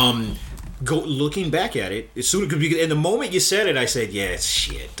 Looking back at it, as soon as, and the moment you said it, I said, yeah, it's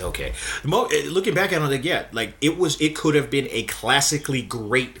shit. Okay. Looking back at it, I'm like, yeah, like it could have been a classically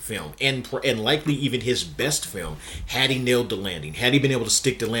great film, and likely even his best film, had he nailed the landing, had he been able to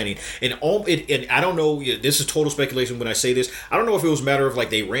stick the landing. And I don't know, this is total speculation when I say this. I don't know if it was a matter of like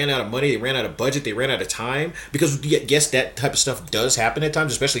they ran out of money, they ran out of budget, they ran out of time, because yes, that type of stuff does happen at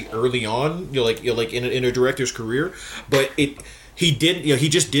times, especially early on, in a director's career. But he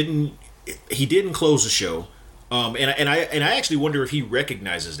didn't close the show, and I actually wonder if he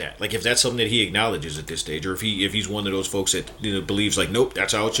recognizes that, like if that's something that he acknowledges at this stage, or if he's one of those folks that believes like, nope,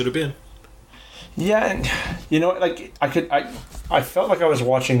 that's how it should have been. Yeah, and like I felt like I was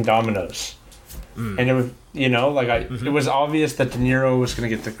watching Dominoes, and it was it was obvious that De Niro was going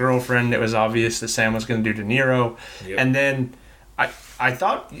to get the girlfriend. It was obvious that Sam was going to do De Niro, yep. And then I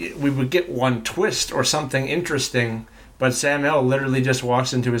thought we would get one twist or something interesting. But Sam L literally just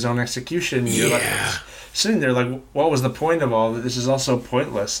walks into his own execution. And you're like sitting there like, what was the point of all that? This is also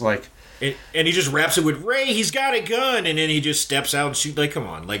pointless. Like, and he just wraps it with Ray. He's got a gun, and then he just steps out and shoots. Like, come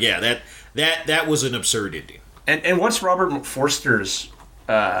on, like, yeah, that was an absurdity. And what's Robert Forster's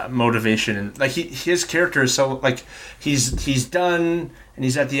motivation? And like his character is so like he's done, and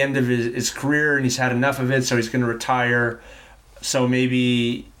he's at the end of his career, and he's had enough of it, so he's going to retire. So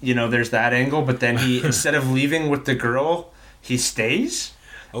maybe, there's that angle, but then he, instead of leaving with the girl, he stays.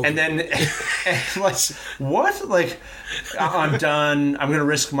 Okay. And then, like, what? Like, I'm done. I'm going to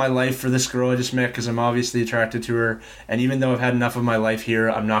risk my life for this girl I just met because I'm obviously attracted to her. And even though I've had enough of my life here,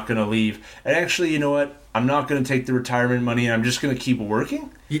 I'm not going to leave. And actually, you know what? I'm not going to take the retirement money, and I'm just going to keep working.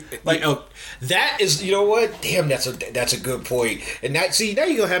 Like, that is, you know what? Damn, that's a good point. And now you're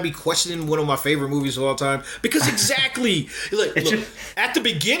gonna have me questioning one of my favorite movies of all time, because exactly, look, at the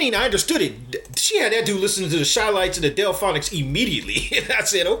beginning I understood it. She had that dude listening to the Shy-Lights and the Delphonics immediately, and I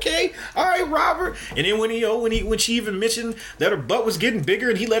said, okay, all right, Robert. And then when she even mentioned that her butt was getting bigger,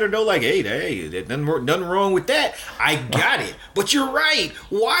 and he let her know like, hey, there's nothing wrong with that. I got it. But you're right.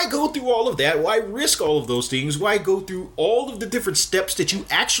 Why go through all of that? Why risk all of those things? Why go through all of the different steps that you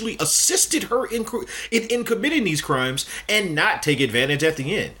actually assisted her in committing these crimes and not take advantage at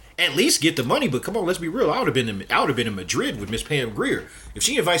the end? At least get the money. But come on, let's be real. I would have been in Madrid with Miss Pam Grier. If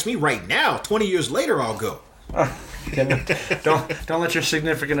she invites me right now, 20 years later, I'll go. Don't let your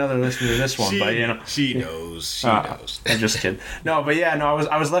significant other listen to this one. She knows. She knows. I'm just kidding. No, but yeah, no,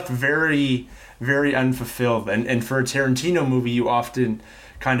 I was left very, very unfulfilled. And for a Tarantino movie, you often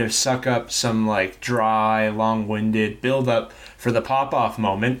kind of suck up some like dry, long-winded build-up for the pop-off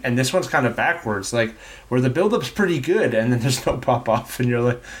moment, and this one's kind of backwards, like where the build-up's pretty good and then there's no pop-off, and you're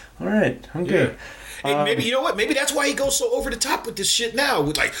like, all right, I'm good. And maybe, you know what, maybe that's why he goes so over the top with this shit now,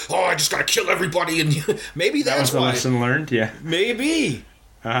 with like, oh, I just gotta kill everybody, and maybe that's that was the lesson learned. Yeah, maybe.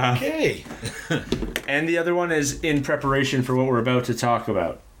 Okay. And the other one is in preparation for what we're about to talk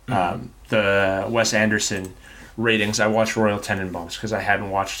about, the Wes Anderson ratings, I watched Royal Tenenbaums because I hadn't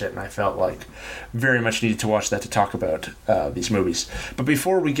watched it, and I felt like very much needed to watch that to talk about these movies. But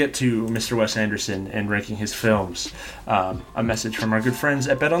before we get to Mr. Wes Anderson and ranking his films, a message from our good friends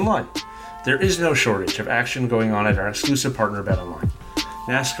at BetOnline. There is no shortage of action going on at our exclusive partner, BetOnline.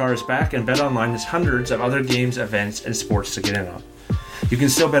 NASCAR is back, and BetOnline has hundreds of other games, events, and sports to get in on. You can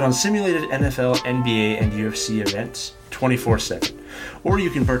still bet on simulated NFL, NBA, and UFC events 24/7. Or you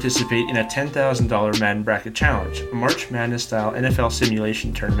can participate in a $10,000 Madden Bracket Challenge, a March Madness-style NFL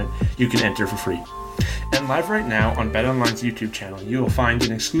simulation tournament you can enter for free. And live right now on BetOnline's YouTube channel, you will find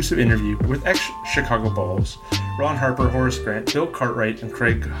an exclusive interview with ex-Chicago Bulls, Ron Harper, Horace Grant, Bill Cartwright, and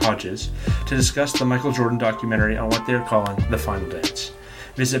Craig Hodges to discuss the Michael Jordan documentary on what they're calling The Final Dance.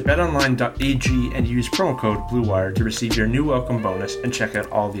 Visit betonline.ag and use promo code BlueWire to receive your new welcome bonus and check out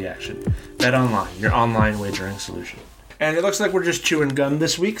all the action. BetOnline, your online wagering solution. And it looks like we're just chewing gum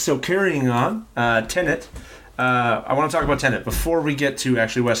this week, so carrying on, Tenet. I want to talk about Tenet before we get to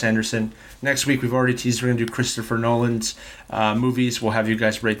actually Wes Anderson. Next week, we've already teased we're going to do Christopher Nolan's movies. We'll have you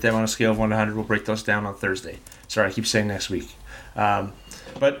guys rate them on a scale of 1 to 100. We'll break those down on Thursday. Sorry, I keep saying next week.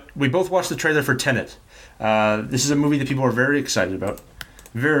 But we both watched the trailer for Tenet. This is a movie that people are very excited about.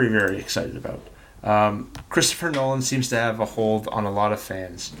 Very, very excited about. Christopher Nolan seems to have a hold on a lot of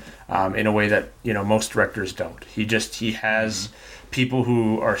fans in a way that most directors don't. He has people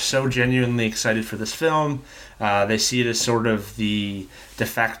who are so genuinely excited for this film. They see it as sort of the de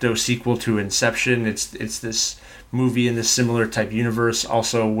facto sequel to Inception. It's this movie in this similar type universe,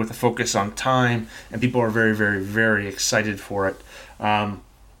 also with a focus on time, and people are very, very, very excited for it.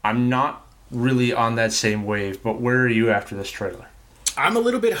 I'm not really on that same wave, but where are you after this trailer? I'm a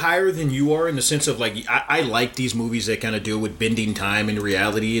little bit higher than you are in the sense of like I like these movies that kind of deal with bending time and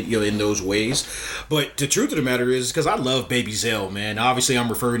reality, in those ways. But the truth of the matter is, because I love Baby Zell, man. Obviously, I'm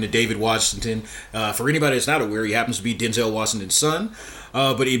referring to David Washington. For anybody that's not aware, he happens to be Denzel Washington's son.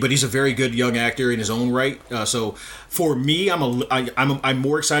 But he's a very good young actor in his own right. So for me, I'm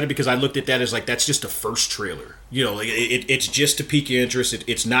more excited because I looked at that as like that's just the first trailer. It's just to pique your interest.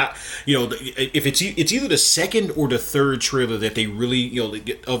 It's not, if it's either the second or the third trailer that they really,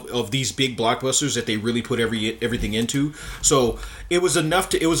 of these big blockbusters that they really put everything into. So it was enough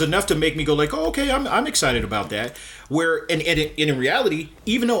to make me go like, oh, okay, I'm excited about that. Where and in reality,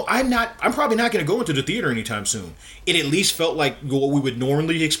 even though I'm probably not going to go into the theater anytime soon, it at least felt like what we would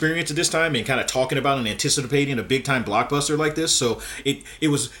normally experience at this time, and kind of talking about and anticipating a big time blockbuster like this. So it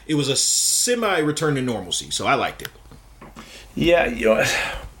was a semi return to normalcy. So I liked it. Yeah,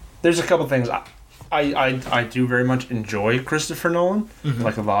 there's a couple things. I do very much enjoy Christopher Nolan,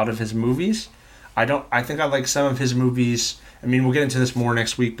 like a lot of his movies. I think I like some of his movies. I mean, we'll get into this more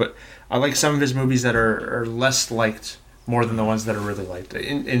next week, but I like some of his movies that are less liked more than the ones that are really liked.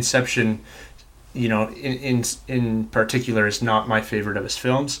 Inception, in particular, is not my favorite of his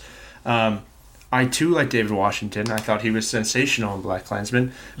films. I too like David Washington. I thought he was sensational in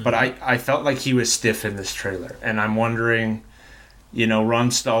BlacKkKlansman, but I felt like he was stiff in this trailer, and I'm wondering,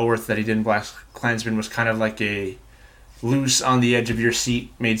 Ron Stallworth that he did in BlacKkKlansman was kind of like a loose on the edge of your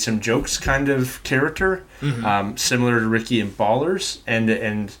seat, made some jokes kind of character, similar to Ricky in Ballers,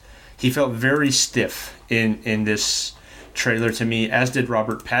 and he felt very stiff in this trailer to me, as did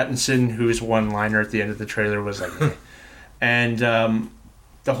Robert Pattinson, whose one-liner at the end of the trailer was like, and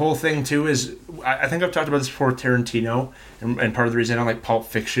the whole thing too is, I think I've talked about this before, Tarantino, and part of the reason I like Pulp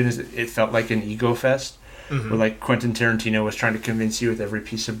Fiction is it felt like an ego fest. Where like Quentin Tarantino was trying to convince you with every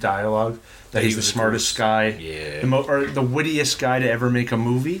piece of dialogue that he's the smartest guy, or the wittiest guy to ever make a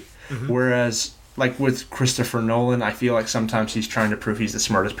movie. Whereas like with Christopher Nolan, I feel like sometimes he's trying to prove he's the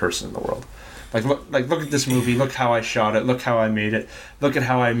smartest person in the world. Look at this movie. Look how I shot it. Look how I made it. Look at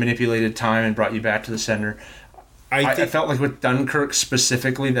how I manipulated time and brought you back to the center. I felt like with Dunkirk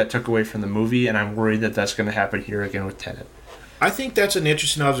specifically, that took away from the movie, and I'm worried that that's going to happen here again with Tenet. I think that's an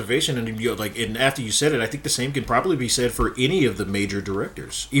interesting observation, and after you said it, I think the same can probably be said for any of the major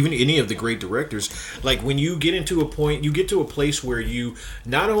directors, even any of the great directors. Like when you get into a point, you get to a place where you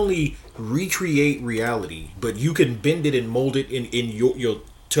not only recreate reality, but you can bend it and mold it in your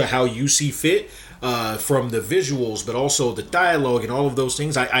to how you see fit. From the visuals, but also the dialogue and all of those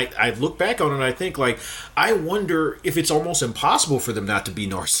things. I look back on it and I think, like, I wonder if it's almost impossible for them not to be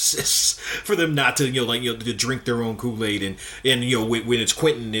narcissists, for them not to, to drink their own Kool-Aid. And when it's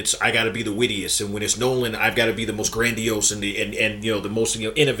Quentin, it's I got to be the wittiest, and when it's Nolan, I've got to be the most grandiose and the most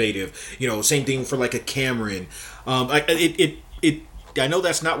innovative. Same thing for like a Cameron. I know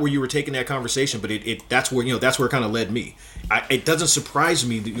that's not where you were taking that conversation, but that's where it kind of led me. It doesn't surprise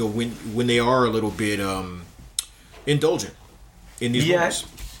me when they are a little bit indulgent in these moments.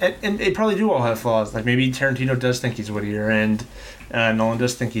 and they probably do all have flaws. Like maybe Tarantino does think he's wittier, and Nolan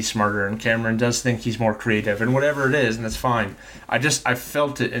does think he's smarter, and Cameron does think he's more creative, and whatever it is, and that's fine. I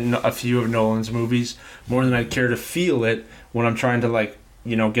felt it in a few of Nolan's movies more than I'd care to feel it when I'm trying to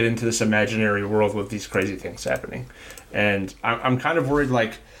get into this imaginary world with these crazy things happening. And I'm kind of worried,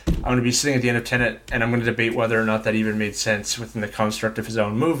 I'm going to be sitting at the end of Tenet, and I'm going to debate whether or not that even made sense within the construct of his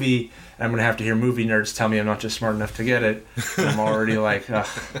own movie. And I'm going to have to hear movie nerds tell me I'm not just smart enough to get it. And I'm already like, ugh.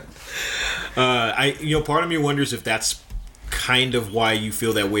 Part of me wonders if that's kind of why you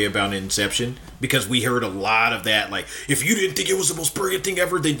feel that way about Inception, because we heard a lot of that. Like, if you didn't think it was the most brilliant thing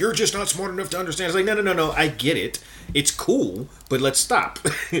ever, then you're just not smart enough to understand. It's like, no, I get it. It's cool, but let's stop.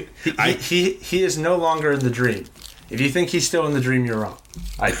 He is no longer in the dream. If you think he's still in the dream, you're wrong.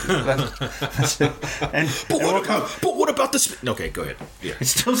 But what about the spin? Okay, go ahead. Yeah.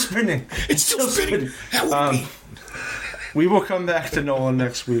 It's still spinning. It's still spinning. How would it be? We will come back to Nolan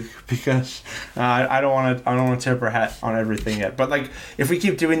next week because I don't want to tip our hat on everything yet. But if we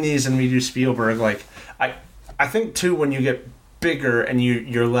keep doing these and we do Spielberg, I think too, when you get bigger and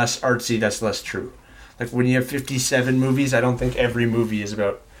you're less artsy, that's less true. Like when you have 57 movies, I don't think every movie is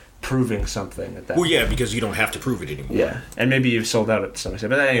about proving something at that point. Yeah, because you don't have to prove it anymore. Yeah, and maybe you've sold out at some extent.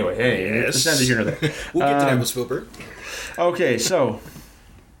 But anyway, it's neither here nor there. We'll get to that with Spielberg. Okay, so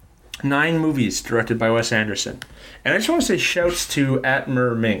 9 movies directed by Wes Anderson. And I just want to say shouts to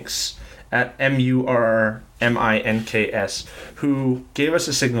 @Murminks, @MURRMINKS, who gave us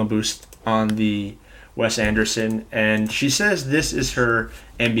a signal boost on the Wes Anderson, and she says this is her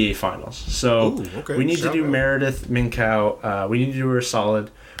NBA Finals. So we need to do Meredith Minkow. We need to do her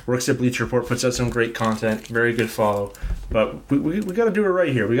solid. Works at Bleacher Report, puts out some great content, very good follow. But we got to do it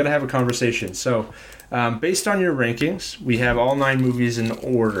right here. We got to have a conversation. So based on your rankings, we have all 9 movies in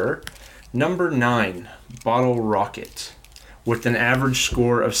order. Number 9, Bottle Rocket, with an average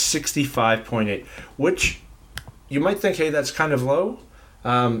score of 65.8, which you might think, hey, that's kind of low.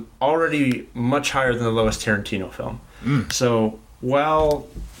 Already much higher than the lowest Tarantino film. So while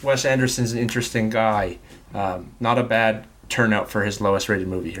Wes Anderson's an interesting guy, not a bad turnout for his lowest rated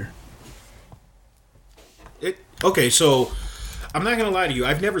movie here. Okay, so I'm not gonna lie to you.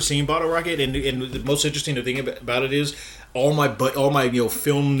 I've never seen Bottle Rocket, and the most interesting thing about it is all my film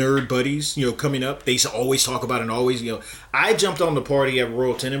nerd buddies, coming up, they always talk about it, and always, I jumped on the party at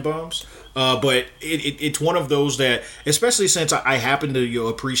Royal Tenenbaums, but it's one of those that, especially since I happen to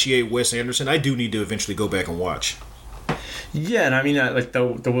appreciate Wes Anderson, I do need to eventually go back and watch. Yeah, and I mean,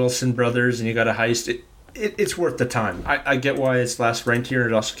 the Wilson brothers, and you got a heist. It's worth the time. I get why it's last ranked here.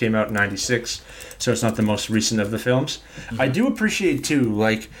 It also came out in '96, so it's not the most recent of the films. Mm-hmm. I do appreciate too,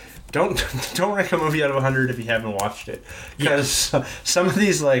 don't rank a movie out of 100 if you haven't watched it, because some of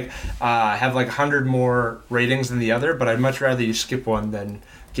these have 100 more ratings than the other. But I'd much rather you skip one than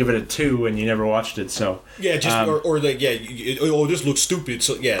give it a 2 and you never watched it. So this looks stupid.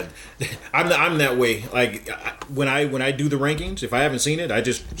 So yeah, I'm that way. When I do the rankings, if I haven't seen it, I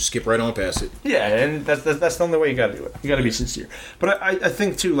just skip right on past it. Yeah, and that's the only way you got to do it. You got to be sincere. But I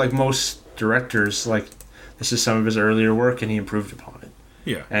think too, most directors, this is some of his earlier work, and he improved upon it.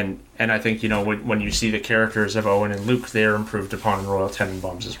 Yeah, and I think when you see the characters of Owen and Luke, they're improved upon in Royal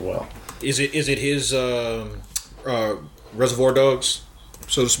Tenenbaums as well. Is it his Reservoir Dogs,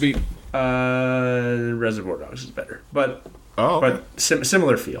 so to speak? Reservoir Dogs is better, but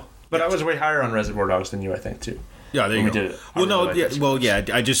similar feel. But I was way higher on Reservoir Dogs than you, I think, too. Yeah, there you go.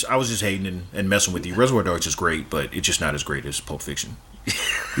 I was just hating and messing with you. Reservoir Dogs is great, but it's just not as great as Pulp Fiction.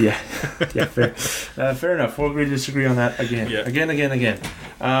 yeah, fair. Fair enough. We'll agree to disagree on that again. Yeah. Again.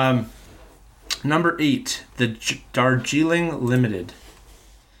 Number 8, the Darjeeling Limited.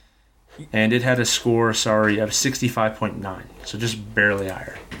 And it had a score, of 65.9. So just barely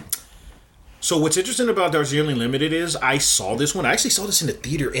higher. So what's interesting about Darjeeling Limited is I saw this one. I actually saw this in the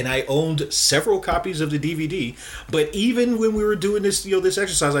theater, and I owned several copies of the DVD. But even when we were doing this, this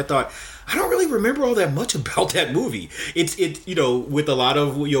exercise, I thought, I don't really remember all that much about that movie. It's with a lot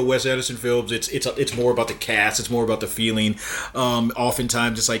of Wes Anderson films, it's more about the cast, it's more about the feeling.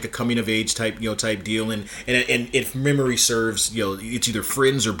 Oftentimes it's like a coming of age type deal, and if memory serves, it's either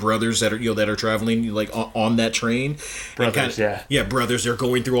friends or brothers that are traveling on that train. Brothers, brothers. They're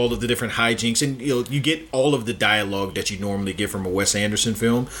going through all of the different hijinks, and you get all of the dialogue that you normally get from a Wes Anderson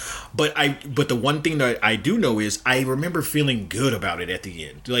film. But the one thing that I do know is I remember feeling good about it at the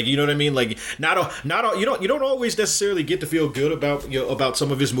end. You know what I mean? Not all, you don't always necessarily get to feel good about some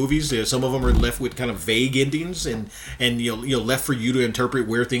of his movies. Some of them are left with kind of vague endings, and left for you to interpret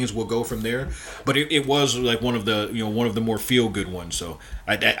where things will go from there. But it was one of the more feel good ones. So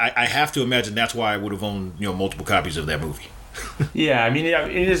I have to imagine that's why I would have owned multiple copies of that movie. Yeah, I mean,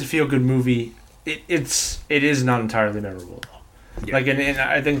 it is a feel-good movie. It is not entirely memorable. Yeah. Like, and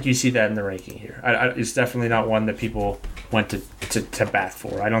I think you see that in the ranking here. It's definitely not one that people went to bat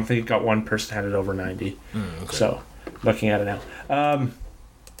for. I don't think it got one person had it over 90. Okay. So, looking at it now.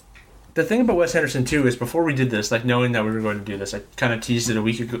 The thing about Wes Anderson, too, is before we did this, like, knowing that we were going to do this, I kind of teased it a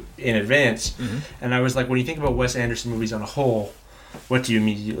week ago in advance. Mm-hmm. And I was like, when you think about Wes Anderson movies on a whole, what do you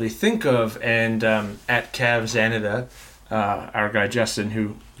immediately think of? And at Cav Zanada, our guy Justin,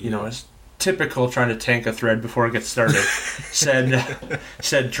 who, is typical trying to tank a thread before it gets started,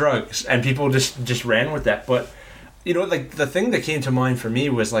 said drugs. And people just ran with that. But, like, the thing that came to mind for me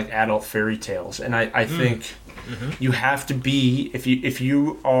was, like, adult fairy tales. And I think... Mm-hmm. You have to be, if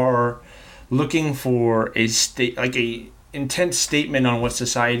you are looking for a intense statement on what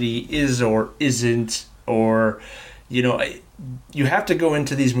society is or isn't, or you have to go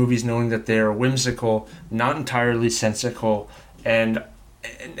into these movies knowing that they are whimsical, not entirely sensical, and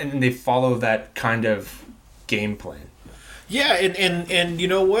they follow that kind of game plan. Yeah, and you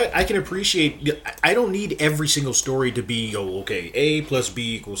know what? I can appreciate. I don't need every single story to be A plus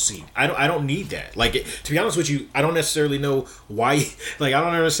B equals C. I don't need that. Like, to be honest with you, I don't necessarily know why. Like, I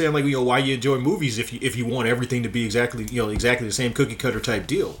don't understand why you enjoy movies if you want everything to be exactly the same cookie cutter type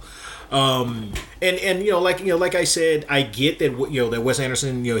deal. Like I said, I get that that Wes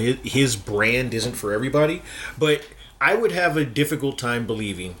Anderson his brand isn't for everybody, but I would have a difficult time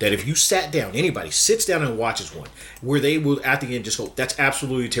believing that if you sat down, anybody sits down and watches one, where they will at the end just go, "That's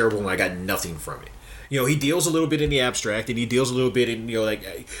absolutely terrible," and I got nothing from it. He deals a little bit in the abstract, and he deals a little bit in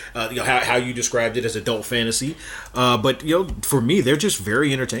how you described it as adult fantasy. But for me, they're just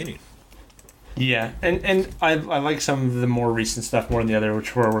very entertaining. Yeah, and I like some of the more recent stuff more than the other,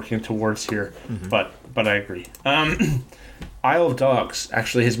 which we're working towards here. Mm-hmm. But I agree. Isle of Dogs,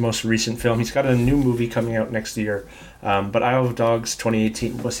 actually his most recent film. He's got a new movie coming out next year. But Isle of Dogs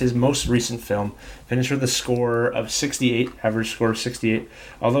 2018 was his most recent film. Finished with a score of 68, average score of 68.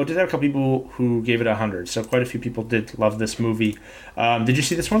 Although it did have a couple people who gave it 100, so quite a few people did love this movie. Did you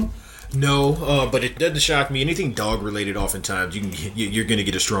see this one? No, but it doesn't shock me. Anything dog related, oftentimes you're going to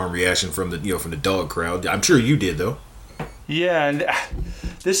get a strong reaction from the dog crowd. I'm sure you did though. Yeah, and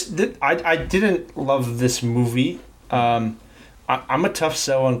I didn't love this movie. I'm a tough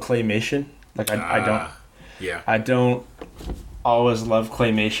sell on claymation. Like I don't. Yeah. I don't always love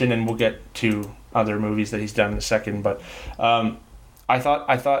claymation, and we'll get to other movies that he's done in a second. But I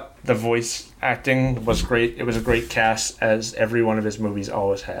thought the voice acting was great. It was a great cast, as every one of his movies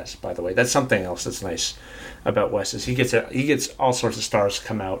always has. By the way, that's something else that's nice about Wes is he gets all sorts of stars to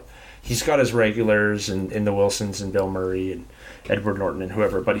come out. He's got his regulars in the Wilsons and Bill Murray and Edward Norton and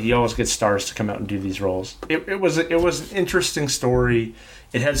whoever, but he always gets stars to come out and do these roles. It was an interesting story.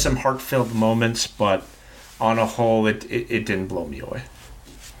 It had some heart-filled moments, but on a whole, it didn't blow me away.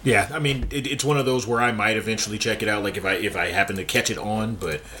 Yeah, I mean, it's one of those where I might eventually check it out, like if I happen to catch it on.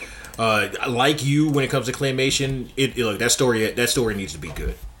 But like you, when it comes to claymation, look, that story needs to be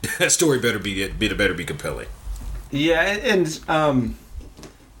good. That story better be compelling. Yeah, and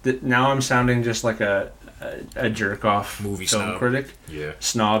now I'm sounding just like a jerk off movie film snob. Critic. Yeah,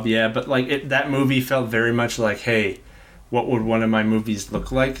 snob. Yeah, but like that movie felt very much like, hey, what would one of my movies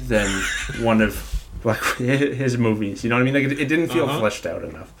look like than one of like his movies? You know what I mean? Like it didn't feel fleshed out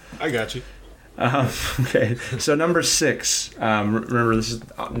enough. I got you. Okay, so number 6. Remember, this is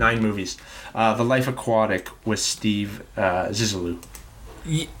 9 movies. The Life Aquatic with Steve Zissou.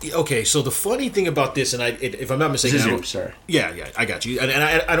 Okay, so the funny thing about this, and if I'm not mistaken, Zissou, sorry. Yeah, I got you. And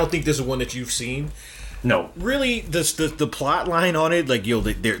I don't think this is one that you've seen. No. Really, the plot line on it, like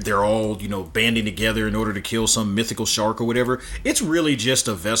they're all banding together in order to kill some mythical shark or whatever. It's really just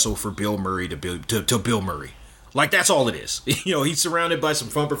a vessel for Bill Murray to Bill Murray. Like, that's all it is. He's surrounded by some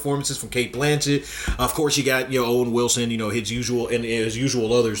fun performances from Cate Blanchett. Of course, you got Owen Wilson, his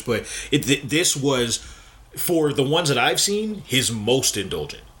usual others. But this was, for the ones that I've seen, his most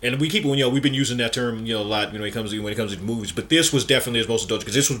indulgent. And we've been using that term a lot when it comes to movies. But this was definitely his most indulgent,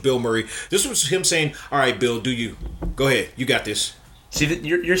 because this was Bill Murray. This was him saying, "All right, Bill, go ahead, you got this." See,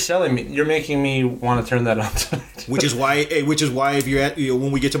 you're selling me. You're making me want to turn that on tonight. which is why if you're at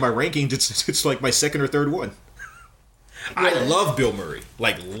when we get to my rankings, it's like my second or third one. I love Bill Murray.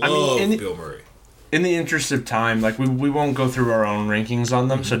 Bill Murray. In the interest of time, like we won't go through our own rankings on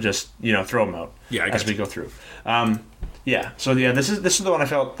them, so just throw them out as we go through. This is the one I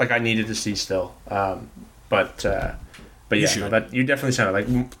felt like I needed to see still. But yeah, you definitely sounded like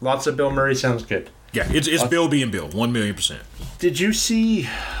lots of Bill Murray sounds good. Yeah, it's Bill being Bill, 1,000,000%. Did you see?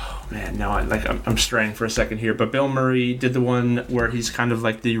 man, now I'm straying for a second here, but Bill Murray did the one where he's kind of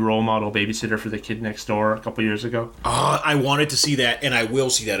like the role model babysitter for the kid next door a couple years ago. I wanted to see that, and I will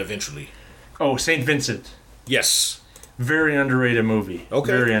see that eventually. Oh, St. Vincent. Yes. Very underrated movie.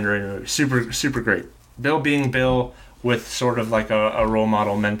 Okay. Very underrated movie. Super, super great. Bill being Bill with sort of like a role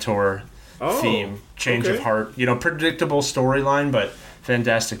model mentor theme, change of heart. Predictable storyline, but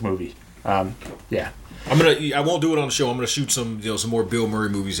fantastic movie. Yeah. I won't do it on the show. I'm gonna shoot some more Bill Murray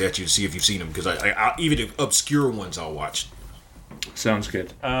movies at you to see if you've seen them, because I even obscure ones I'll watch. Sounds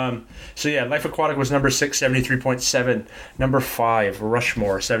good. Life Aquatic was number 6, 73.7. Number 5,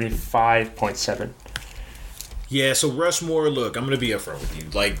 Rushmore, 75.7. Yeah, so Rushmore, look, I'm gonna be upfront with you.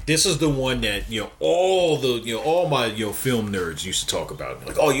 Like, this is the one that all my film nerds used to talk about.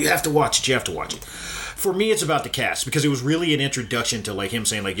 Like, oh, you have to watch it. You have to watch it. For me, it's about the cast, because it was really an introduction to like him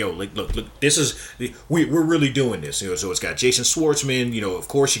saying like, yo, like, look, this is we're really doing this. So it's got Jason Schwartzman. Of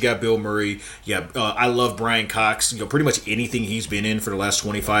course you got Bill Murray. Yeah, I love Brian Cox. Pretty much anything he's been in for the last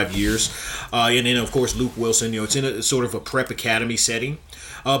 25 years. And then of course Luke Wilson. It's in a sort of a prep academy setting.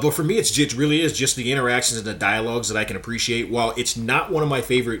 But for me, it really is just the interactions and the dialogues that I can appreciate. While it's not one of my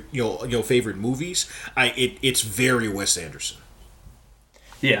favorite, favorite movies, it's very Wes Anderson.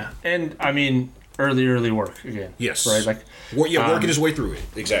 Yeah, and I mean, early work again. Yes, right. Like, working his way through it.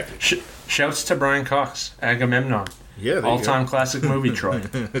 Exactly. Shouts to Brian Cox, Agamemnon. Yeah, all-time classic movie, Troy.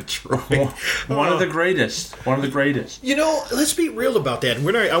 Troy. One of the greatest. One of the greatest. Let's be real about that.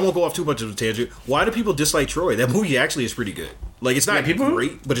 I won't go off too much of a tangent. Why do people dislike Troy? That movie actually is pretty good. Like, it's not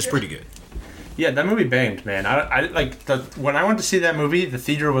great, but it's pretty good. Yeah, that movie banged, man. When I went to see that movie, the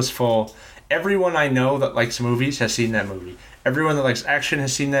theater was full. Everyone I know that likes movies has seen that movie. Everyone that likes action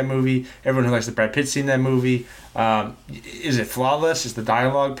has seen that movie. Everyone who likes the Brad Pitt's seen that movie. Is it flawless? Is the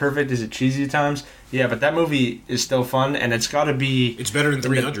dialogue perfect? Is it cheesy at times? Yeah, but that movie is still fun, and it's got to be... It's better than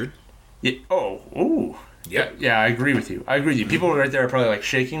 300. Yeah, Yeah, I agree with you. People right there are probably like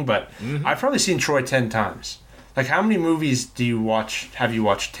shaking, but I've probably seen Troy 10 times. Like, how many movies have you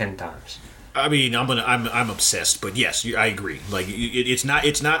watched 10 times? I mean, I'm obsessed, but yes, I agree. Like, it's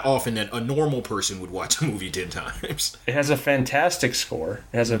not often that a normal person would watch a movie 10 times. It has a fantastic score.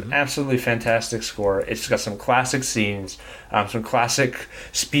 It has an absolutely fantastic score. It's got some classic scenes, some classic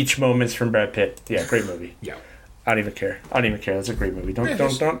speech moments from Brad Pitt. Yeah, great movie. Yeah, I don't even care. That's a great movie.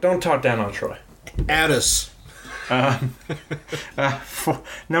 Don't talk down on Troy. At us.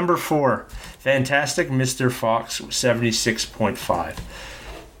 Number 4, Fantastic Mr. Fox, 76.5.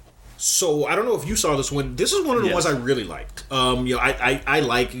 So I don't know if you saw this one. This is one of the ones I really liked. I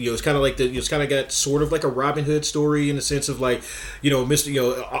like it's kind of like it's kind of got sort of like a Robin Hood story in the sense of like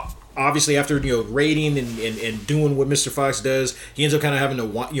Mr. Obviously after raiding and doing what Mr. Fox does, he ends up kind of having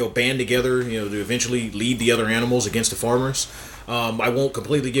to band together to eventually lead the other animals against the farmers. I won't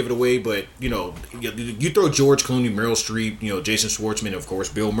completely give it away, but you throw George Clooney, Meryl Streep, Jason Schwartzman, of course,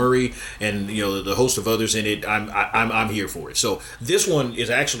 Bill Murray, and the host of others in it. I'm here for it. So this one is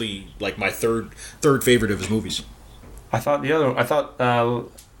actually like my third favorite of his movies. What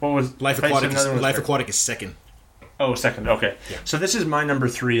was Life Aquatic? Life Aquatic is second. Oh, second. Okay. Yeah. So this is my number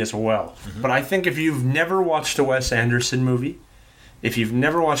 3 as well. Mm-hmm. But I think if you've never watched a Wes Anderson movie,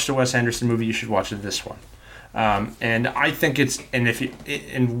 you should watch this one. And I think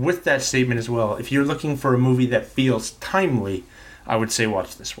and with that statement as well, if you're looking for a movie that feels timely, I would say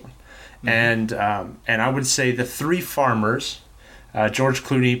watch this one. Mm-hmm. And I would say the 3 farmers, George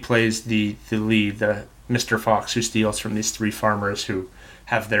Clooney plays the lead, the Mr. Fox who steals from these 3 farmers who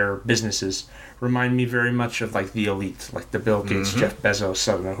have their businesses, remind me very much of like the elite, like the Bill Gates, Jeff Bezos,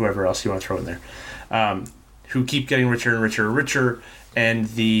 whoever else you want to throw in there, who keep getting richer and richer and richer. And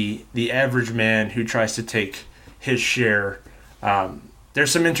the average man who tries to take his share.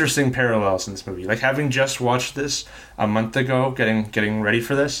 There's some interesting parallels in this movie. Like, having just watched this a month ago, getting ready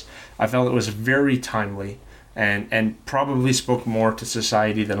for this, I felt it was very timely and probably spoke more to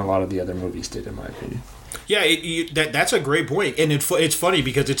society than a lot of the other movies did, in my opinion. Yeah, that's a great point, and it's funny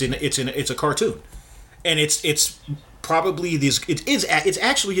because it's a cartoon, and it's probably it's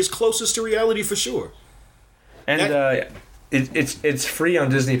actually his closest to reality for sure. And it's free on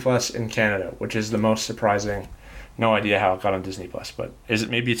Disney Plus in Canada, which is the most surprising. No idea how it got on Disney Plus, but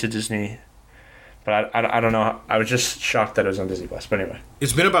maybe it's a Disney. But I don't know. I was just shocked that it was on Disney Plus. But anyway,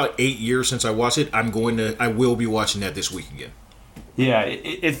 it's been about 8 years since I watched it. I will be watching that this week again. Yeah,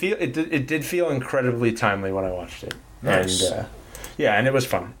 it did feel incredibly timely when I watched it. Nice. And and it was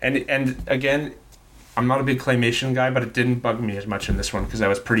fun. And again, I'm not a big claymation guy, but it didn't bug me as much in this one because I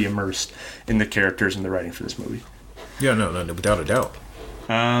was pretty immersed in the characters and the writing for this movie. Yeah, no, without a doubt.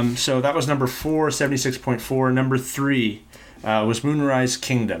 So that was number 4, 76.4. Number 3, was Moonrise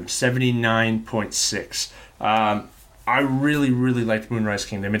Kingdom, 79.6. I really, really liked Moonrise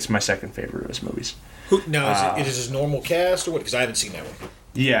Kingdom. It's my second favorite of his movies. Now, is it his normal cast or what? Because I haven't seen that one.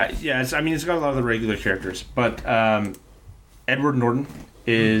 Yeah. It's got a lot of the regular characters, but Edward Norton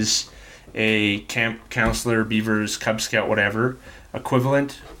is a camp counselor, Beavers, Cub Scout, whatever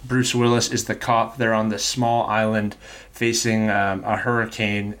equivalent. Bruce Willis is the cop. They're on this small island facing a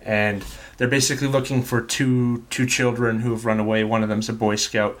hurricane, and they're basically looking for two children who have run away. One of them's a Boy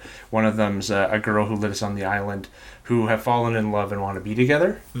Scout. One of them's a girl who lives on the island, who have fallen in love and want to be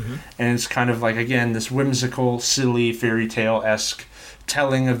together. Mm-hmm. And it's kind of like, again, this whimsical, silly, fairy tale-esque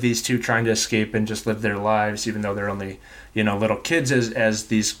telling of these two trying to escape and just live their lives, even though they're only, little kids, as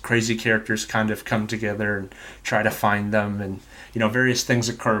these crazy characters kind of come together and try to find them, and various things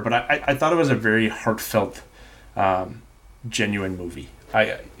occur. But I thought it was a very heartfelt, genuine movie.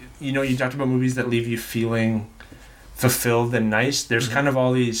 You talked about movies that leave you feeling fulfilled and nice. There's kind of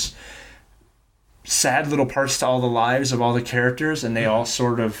all these sad little parts to all the lives of all the characters, and they all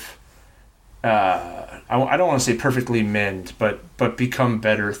sort of I don't want to say perfectly mend, but become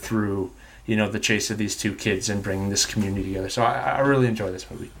better through the chase of these two kids and bringing this community together. So I really enjoy this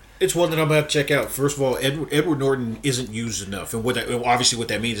movie. It's one that I'm going to check out. First of all, Edward Norton isn't used enough, and what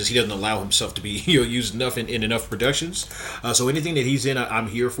that means is he doesn't allow himself to be used enough in enough productions. So anything that he's in, I'm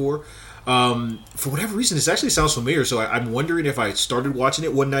here for. For whatever reason, this actually sounds familiar. So I'm wondering if I started watching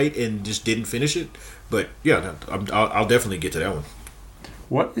it one night and just didn't finish it. But yeah, I'll definitely get to that one.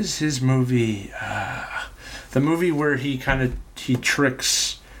 What is his movie? The movie where he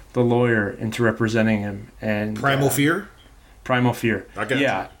tricks the lawyer into representing him, and Primal Fear. Primal Fear.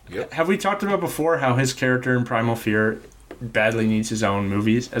 Yeah. Yep. Have we talked about before how his character in Primal Fear badly needs his own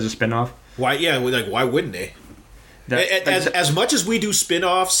movies as a spinoff? Why? Yeah. Why wouldn't they? As much as we do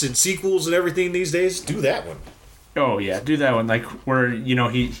spin-offs and sequels and everything these days, do that one. Oh yeah, do that one. Like where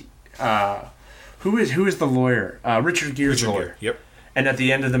he, who is the lawyer? Richard Gere's lawyer. Yep. And at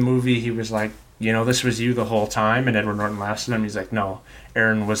the end of the movie, he was like, this was you the whole time. And Edward Norton laughs at him. He's like, no,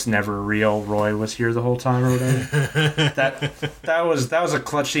 Aaron was never real. Roy was here the whole time, or whatever. that was a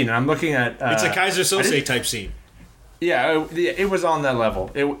clutch scene. And I'm looking at it's a Kaiser Sose type scene. Yeah, it was on that level.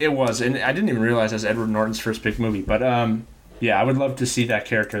 It was, and I didn't even realize that's Edward Norton's first big movie. But I would love to see that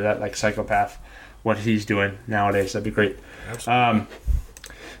character, that like psychopath, what he's doing nowadays. That'd be great. Absolutely.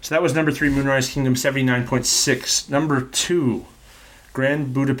 So that was number 3, Moonrise Kingdom, 79.6. Number 2,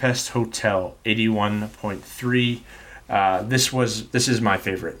 Grand Budapest Hotel, 81.3. This is my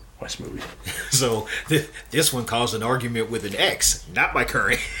favorite Wes movie. So this one caused an argument with an ex, not my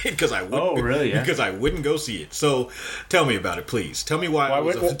current, because I wouldn't. Oh, really? Yeah. Because I wouldn't go see it. So tell me about it, please. Tell me why.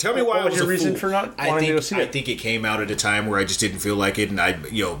 What was your reason for not wanting to go see it? I think it came out at a time where I just didn't feel like it, and I,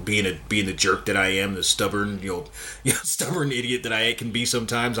 being the jerk that I am, the stubborn, stubborn idiot that I can be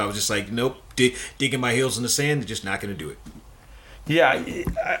sometimes, I was just like, nope, digging my heels in the sand, just not going to do it. Yeah,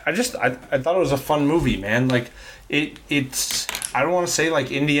 I thought it was a fun movie, man. Like it's I don't want to say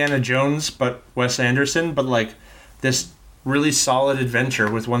like Indiana Jones, but Wes Anderson, but like this really solid adventure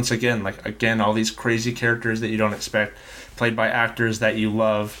with, once again, all these crazy characters that you don't expect, played by actors that you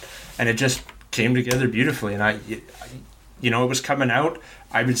love, and it just came together beautifully. And it was coming out,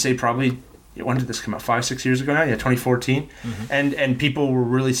 I would say probably, when did this come out? 5-6 years ago now? Yeah, 2014. Mm-hmm. And people were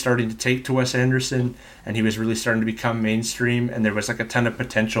really starting to take to Wes Anderson, and he was really starting to become mainstream, and there was like a ton of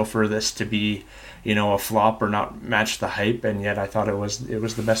potential for this to be, a flop or not match the hype, and yet I thought it was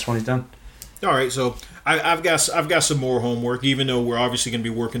the best one he's done. All right, so I've got some more homework, even though we're obviously going to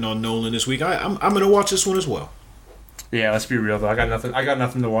be working on Nolan this week. I'm going to watch this one as well. Yeah, let's be real though. I got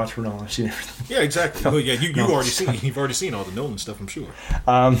nothing to watch for Nolan. I've seen everything. Yeah, exactly. Well, yeah, you've already seen all the Nolan stuff, I'm sure.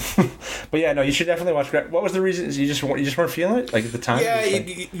 But yeah, no, you should definitely watch. What was the reason? You just weren't feeling it, like at the time. Yeah,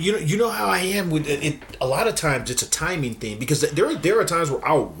 you know how I am with it. A lot of times it's a timing thing, because there are times where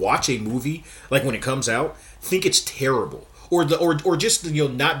I'll watch a movie, like when it comes out, think it's terrible. Or just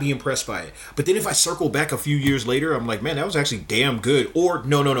not be impressed by it. But then if I circle back a few years later, I'm like, man, that was actually damn good. Or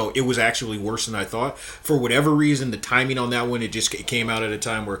no, it was actually worse than I thought. For whatever reason, the timing on that one, it came out at a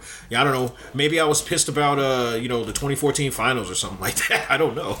time where, I don't know, maybe I was pissed about the 2014 finals or something like that. I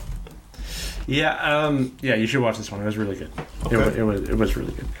don't know. Yeah, you should watch this one. It was really good. Okay. It was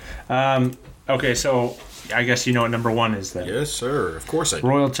really good. Okay, so I guess you know what number 1 is then. Yes, sir. Of course I do.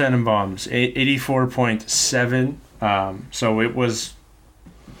 Royal Tenenbaums, 84.7. So it was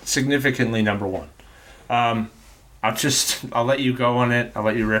significantly number 1. I'll let you go on it. I'll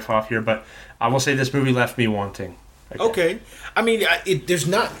let you riff off here, but I will say this movie left me wanting. Okay. I mean, there's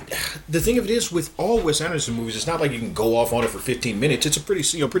not... The thing of it is, with all Wes Anderson movies, it's not like you can go off on it for 15 minutes. It's a pretty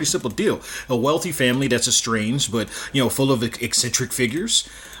simple deal. A wealthy family that's estranged, but, full of eccentric figures.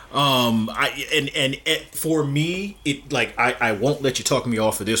 For me, I won't let you talk me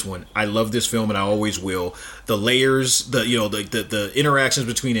off of this one. I love this film, and I always will. The layers, the interactions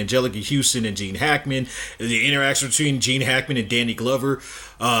between Angelica Houston and Gene Hackman, the interaction between Gene Hackman and Danny Glover.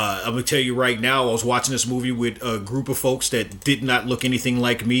 I'm gonna tell you right now, I was watching this movie with a group of folks that did not look anything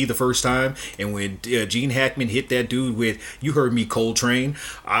like me the first time, and when Gene Hackman hit that dude with "You heard me, Coltrane,"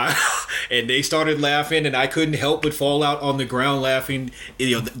 and they started laughing, and I couldn't help but fall out on the ground laughing.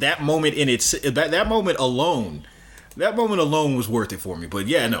 That moment that moment alone. That moment alone was worth it for me. But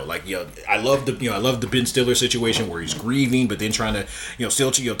yeah, no, I love the Ben Stiller situation where he's grieving, but then trying to,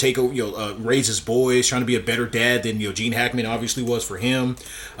 still take raise his boys, trying to be a better dad than Gene Hackman obviously was for him.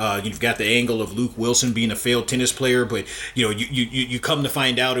 You've got the angle of Luke Wilson being a failed tennis player, but you come to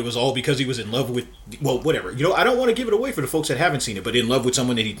find out it was all because he was in love with, well, whatever. I don't want to give it away for the folks that haven't seen it, but in love with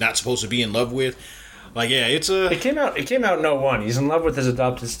someone that he's not supposed to be in love with. It came out in 2001. He's in love with his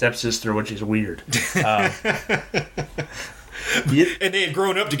adopted stepsister, which is weird. And they had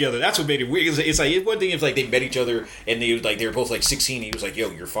grown up together. That's what made it weird. It's like one thing if they met each other and they were both 16. And he was like, "Yo,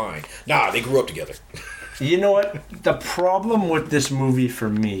 you're fine." Nah, they grew up together. You know what? The problem with this movie for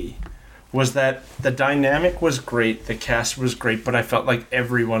me was that the dynamic was great, the cast was great, but I felt like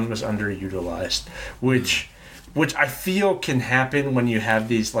everyone was underutilized, which I feel can happen when you have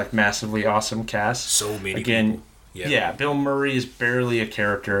these massively awesome casts. So many people. Yeah, Bill Murray is barely a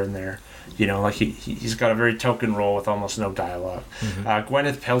character in there. He's got a very token role with almost no dialogue. Mm-hmm.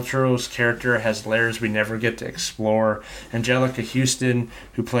 Gwyneth Paltrow's character has layers we never get to explore. Angelica Houston,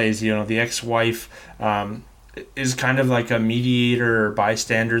 who plays the ex-wife, is kind of like a mediator or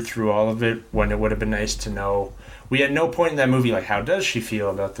bystander through all of it, when it would have been nice to know. We at no point in that movie, how does she feel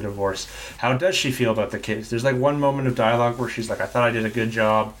about the divorce? How does she feel about the kids? There's one moment of dialogue where she's like, "I thought I did a good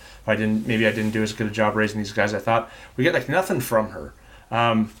job. Maybe I didn't do as good a job raising these guys. I thought." We get nothing from her.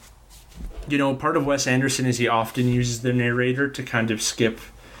 Part of Wes Anderson is he often uses the narrator to kind of skip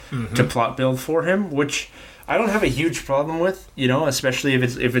to plot build for him, which I don't have a huge problem with, especially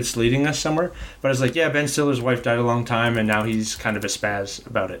if it's leading us somewhere. But it's Ben Stiller's wife died a long time, and now he's kind of a spaz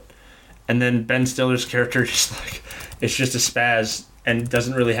about it. And then Ben Stiller's character it's just a spaz and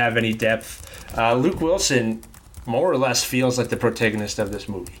doesn't really have any depth. Luke Wilson more or less feels like the protagonist of this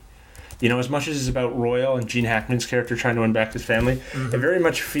movie. As much as it's about Royal and Gene Hackman's character trying to win back his family, it very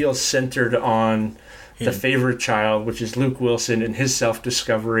much feels centered on the favorite child, which is Luke Wilson, and his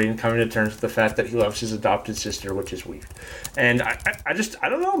self-discovery and coming to terms with the fact that he loves his adopted sister, which is weird. And I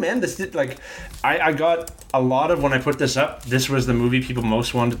don't know, man. This did, I got a lot of, when I put this up, this was the movie people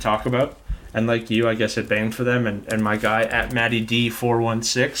most wanted to talk about. And like you, I guess it banged for them. And my guy at Matty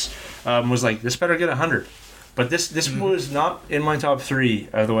D416 was like, this better get 100. But this was not in my top 3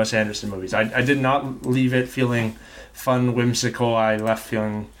 of the Wes Anderson movies. I did not leave it feeling fun, whimsical. I left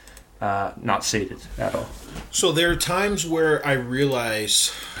feeling not sated at all. So there are times where I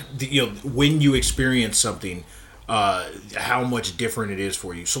realize, when you experience something, how much different it is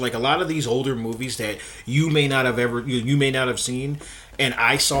for you. So a lot of these older movies that you may not have seen, and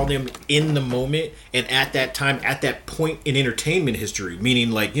I saw them in the moment and at that time, at that point in entertainment history,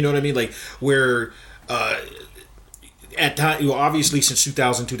 meaning where at time, obviously since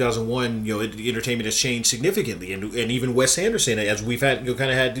 2000, 2001, entertainment has changed significantly, and even Wes Anderson, as we've had kind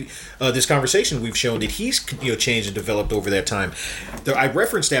of had this conversation, we've shown that he's changed and developed over that time. I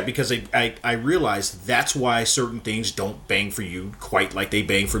referenced that because I realized that's why certain things don't bang for you quite like they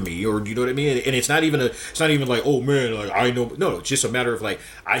bang for me, or you know what I mean. And it's not even oh man, I know. No, it's just a matter of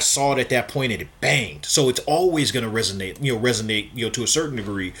I saw it at that point and it banged, so it's always going to resonate to a certain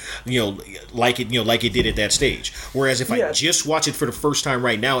degree, like it did at that stage. Whereas if I just watch it for the first time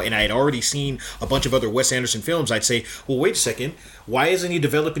right now and I had already seen a bunch of other Wes Anderson films, I'd say, well, wait a second, why isn't he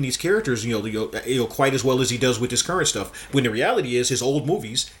developing these characters quite as well as he does with his current stuff? When the reality is, his old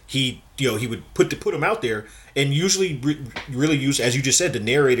movies, he would put them out there and usually really use, as you just said, the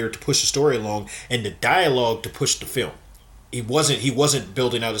narrator to push the story along and the dialogue to push the film. He wasn't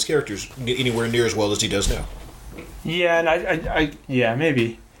building out his characters anywhere near as well as he does now. Yeah, and I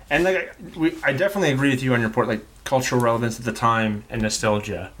maybe. And I definitely agree with you on your point. Cultural relevance at the time and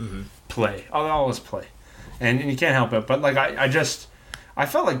nostalgia play. I'll always play, and you can't help it. But I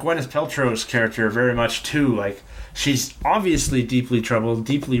felt like Gwyneth Paltrow's character very much too. She's obviously deeply troubled,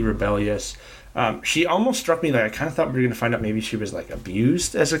 deeply rebellious. She almost struck me I kind of thought we were going to find out maybe she was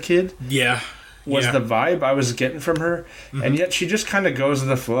abused as a kid. Yeah. was the vibe I was getting from her, and yet she just kind of goes with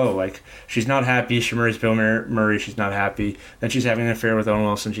the flow. Like, she's not happy. She marries Bill Murray. She's not happy. Then she's having an affair with Owen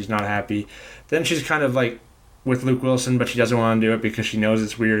Wilson. She's not happy. Then she's kind of like with Luke Wilson, but she doesn't want to do it because she knows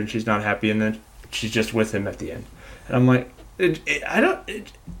it's weird and she's not happy. And then she's just with him at the end. And I'm like,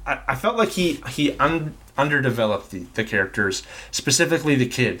 I felt like he underdeveloped the characters, specifically the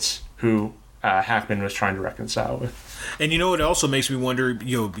kids who Hackman was trying to reconcile with. And it also makes me wonder,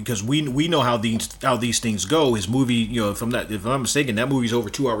 because we know how these things go. His movie, if I'm mistaken, that movie's over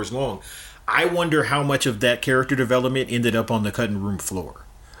 2 hours long. I wonder how much of that character development ended up on the cutting room floor.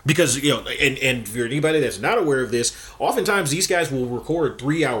 Because, and for anybody that's not aware of this, oftentimes these guys will record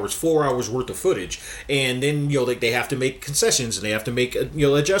 3 hours, 4 hours worth of footage, and then, they have to make concessions, and they have to make,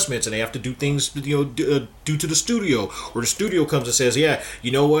 adjustments, and they have to do things, due to the studio, or the studio comes and says, yeah,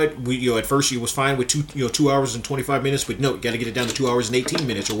 you know what, we, at first it was fine with 2 hours and 25 minutes, but no, you got to get it down to 2 hours and 18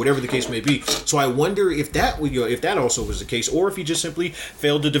 minutes, or whatever the case may be. So I wonder if that, if that also was the case, or if he just simply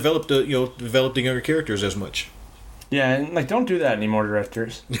failed to develop the younger characters as much. Yeah, and don't do that anymore,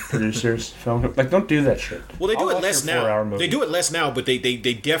 directors, producers, film. Don't do that shit. Well, they do it less now. They do it less now, but they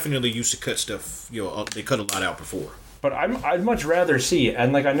definitely used to cut stuff. They cut a lot out before. But I'd much rather see,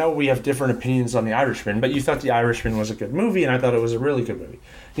 and I know we have different opinions on The Irishman, but you thought The Irishman was a good movie, and I thought it was a really good movie.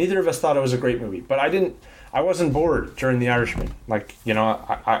 Neither of us thought it was a great movie, but I wasn't bored during The Irishman.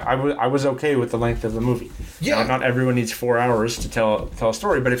 I was okay with the length of the movie. Yeah. Not everyone needs 4 hours to tell a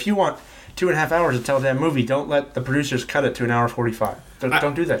story, but if you want 2.5 hours to tell that movie, don't let the producers cut it to 1 hour 45.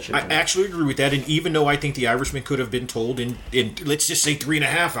 Don't do that shit. I actually agree with that, and even though I think The Irishman could have been told in let's just say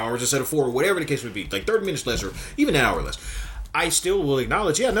 3.5 hours instead of 4, or whatever the case would be, 30 minutes less, or even an hour less, I still will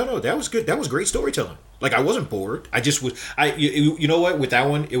acknowledge, that was good. That was great storytelling. I wasn't bored. I just was. You know what? With that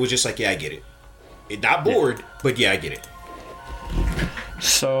one, it was just I get it. Not bored, but I get it.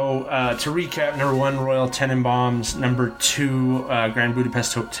 So, to recap, number 1, Royal Tenenbaums. Number 2, Grand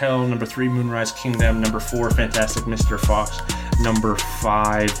Budapest Hotel. Number 3, Moonrise Kingdom. Number 4, Fantastic Mr. Fox. Number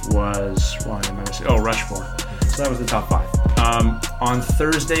 5 was... Rushmore. So that was the top 5. On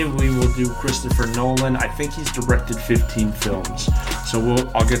Thursday, we will do Christopher Nolan. I think he's directed 15 films. So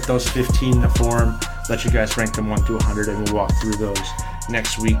I'll get those 15 for him, let you guys rank them 1 to 100, and we'll walk through those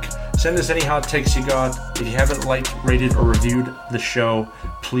next week. Send us any hot takes you got. If you haven't liked, rated, or reviewed the show,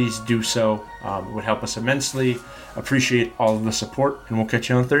 please do so. It would help us immensely. Appreciate all of the support, and we'll catch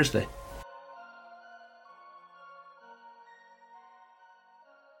you on Thursday.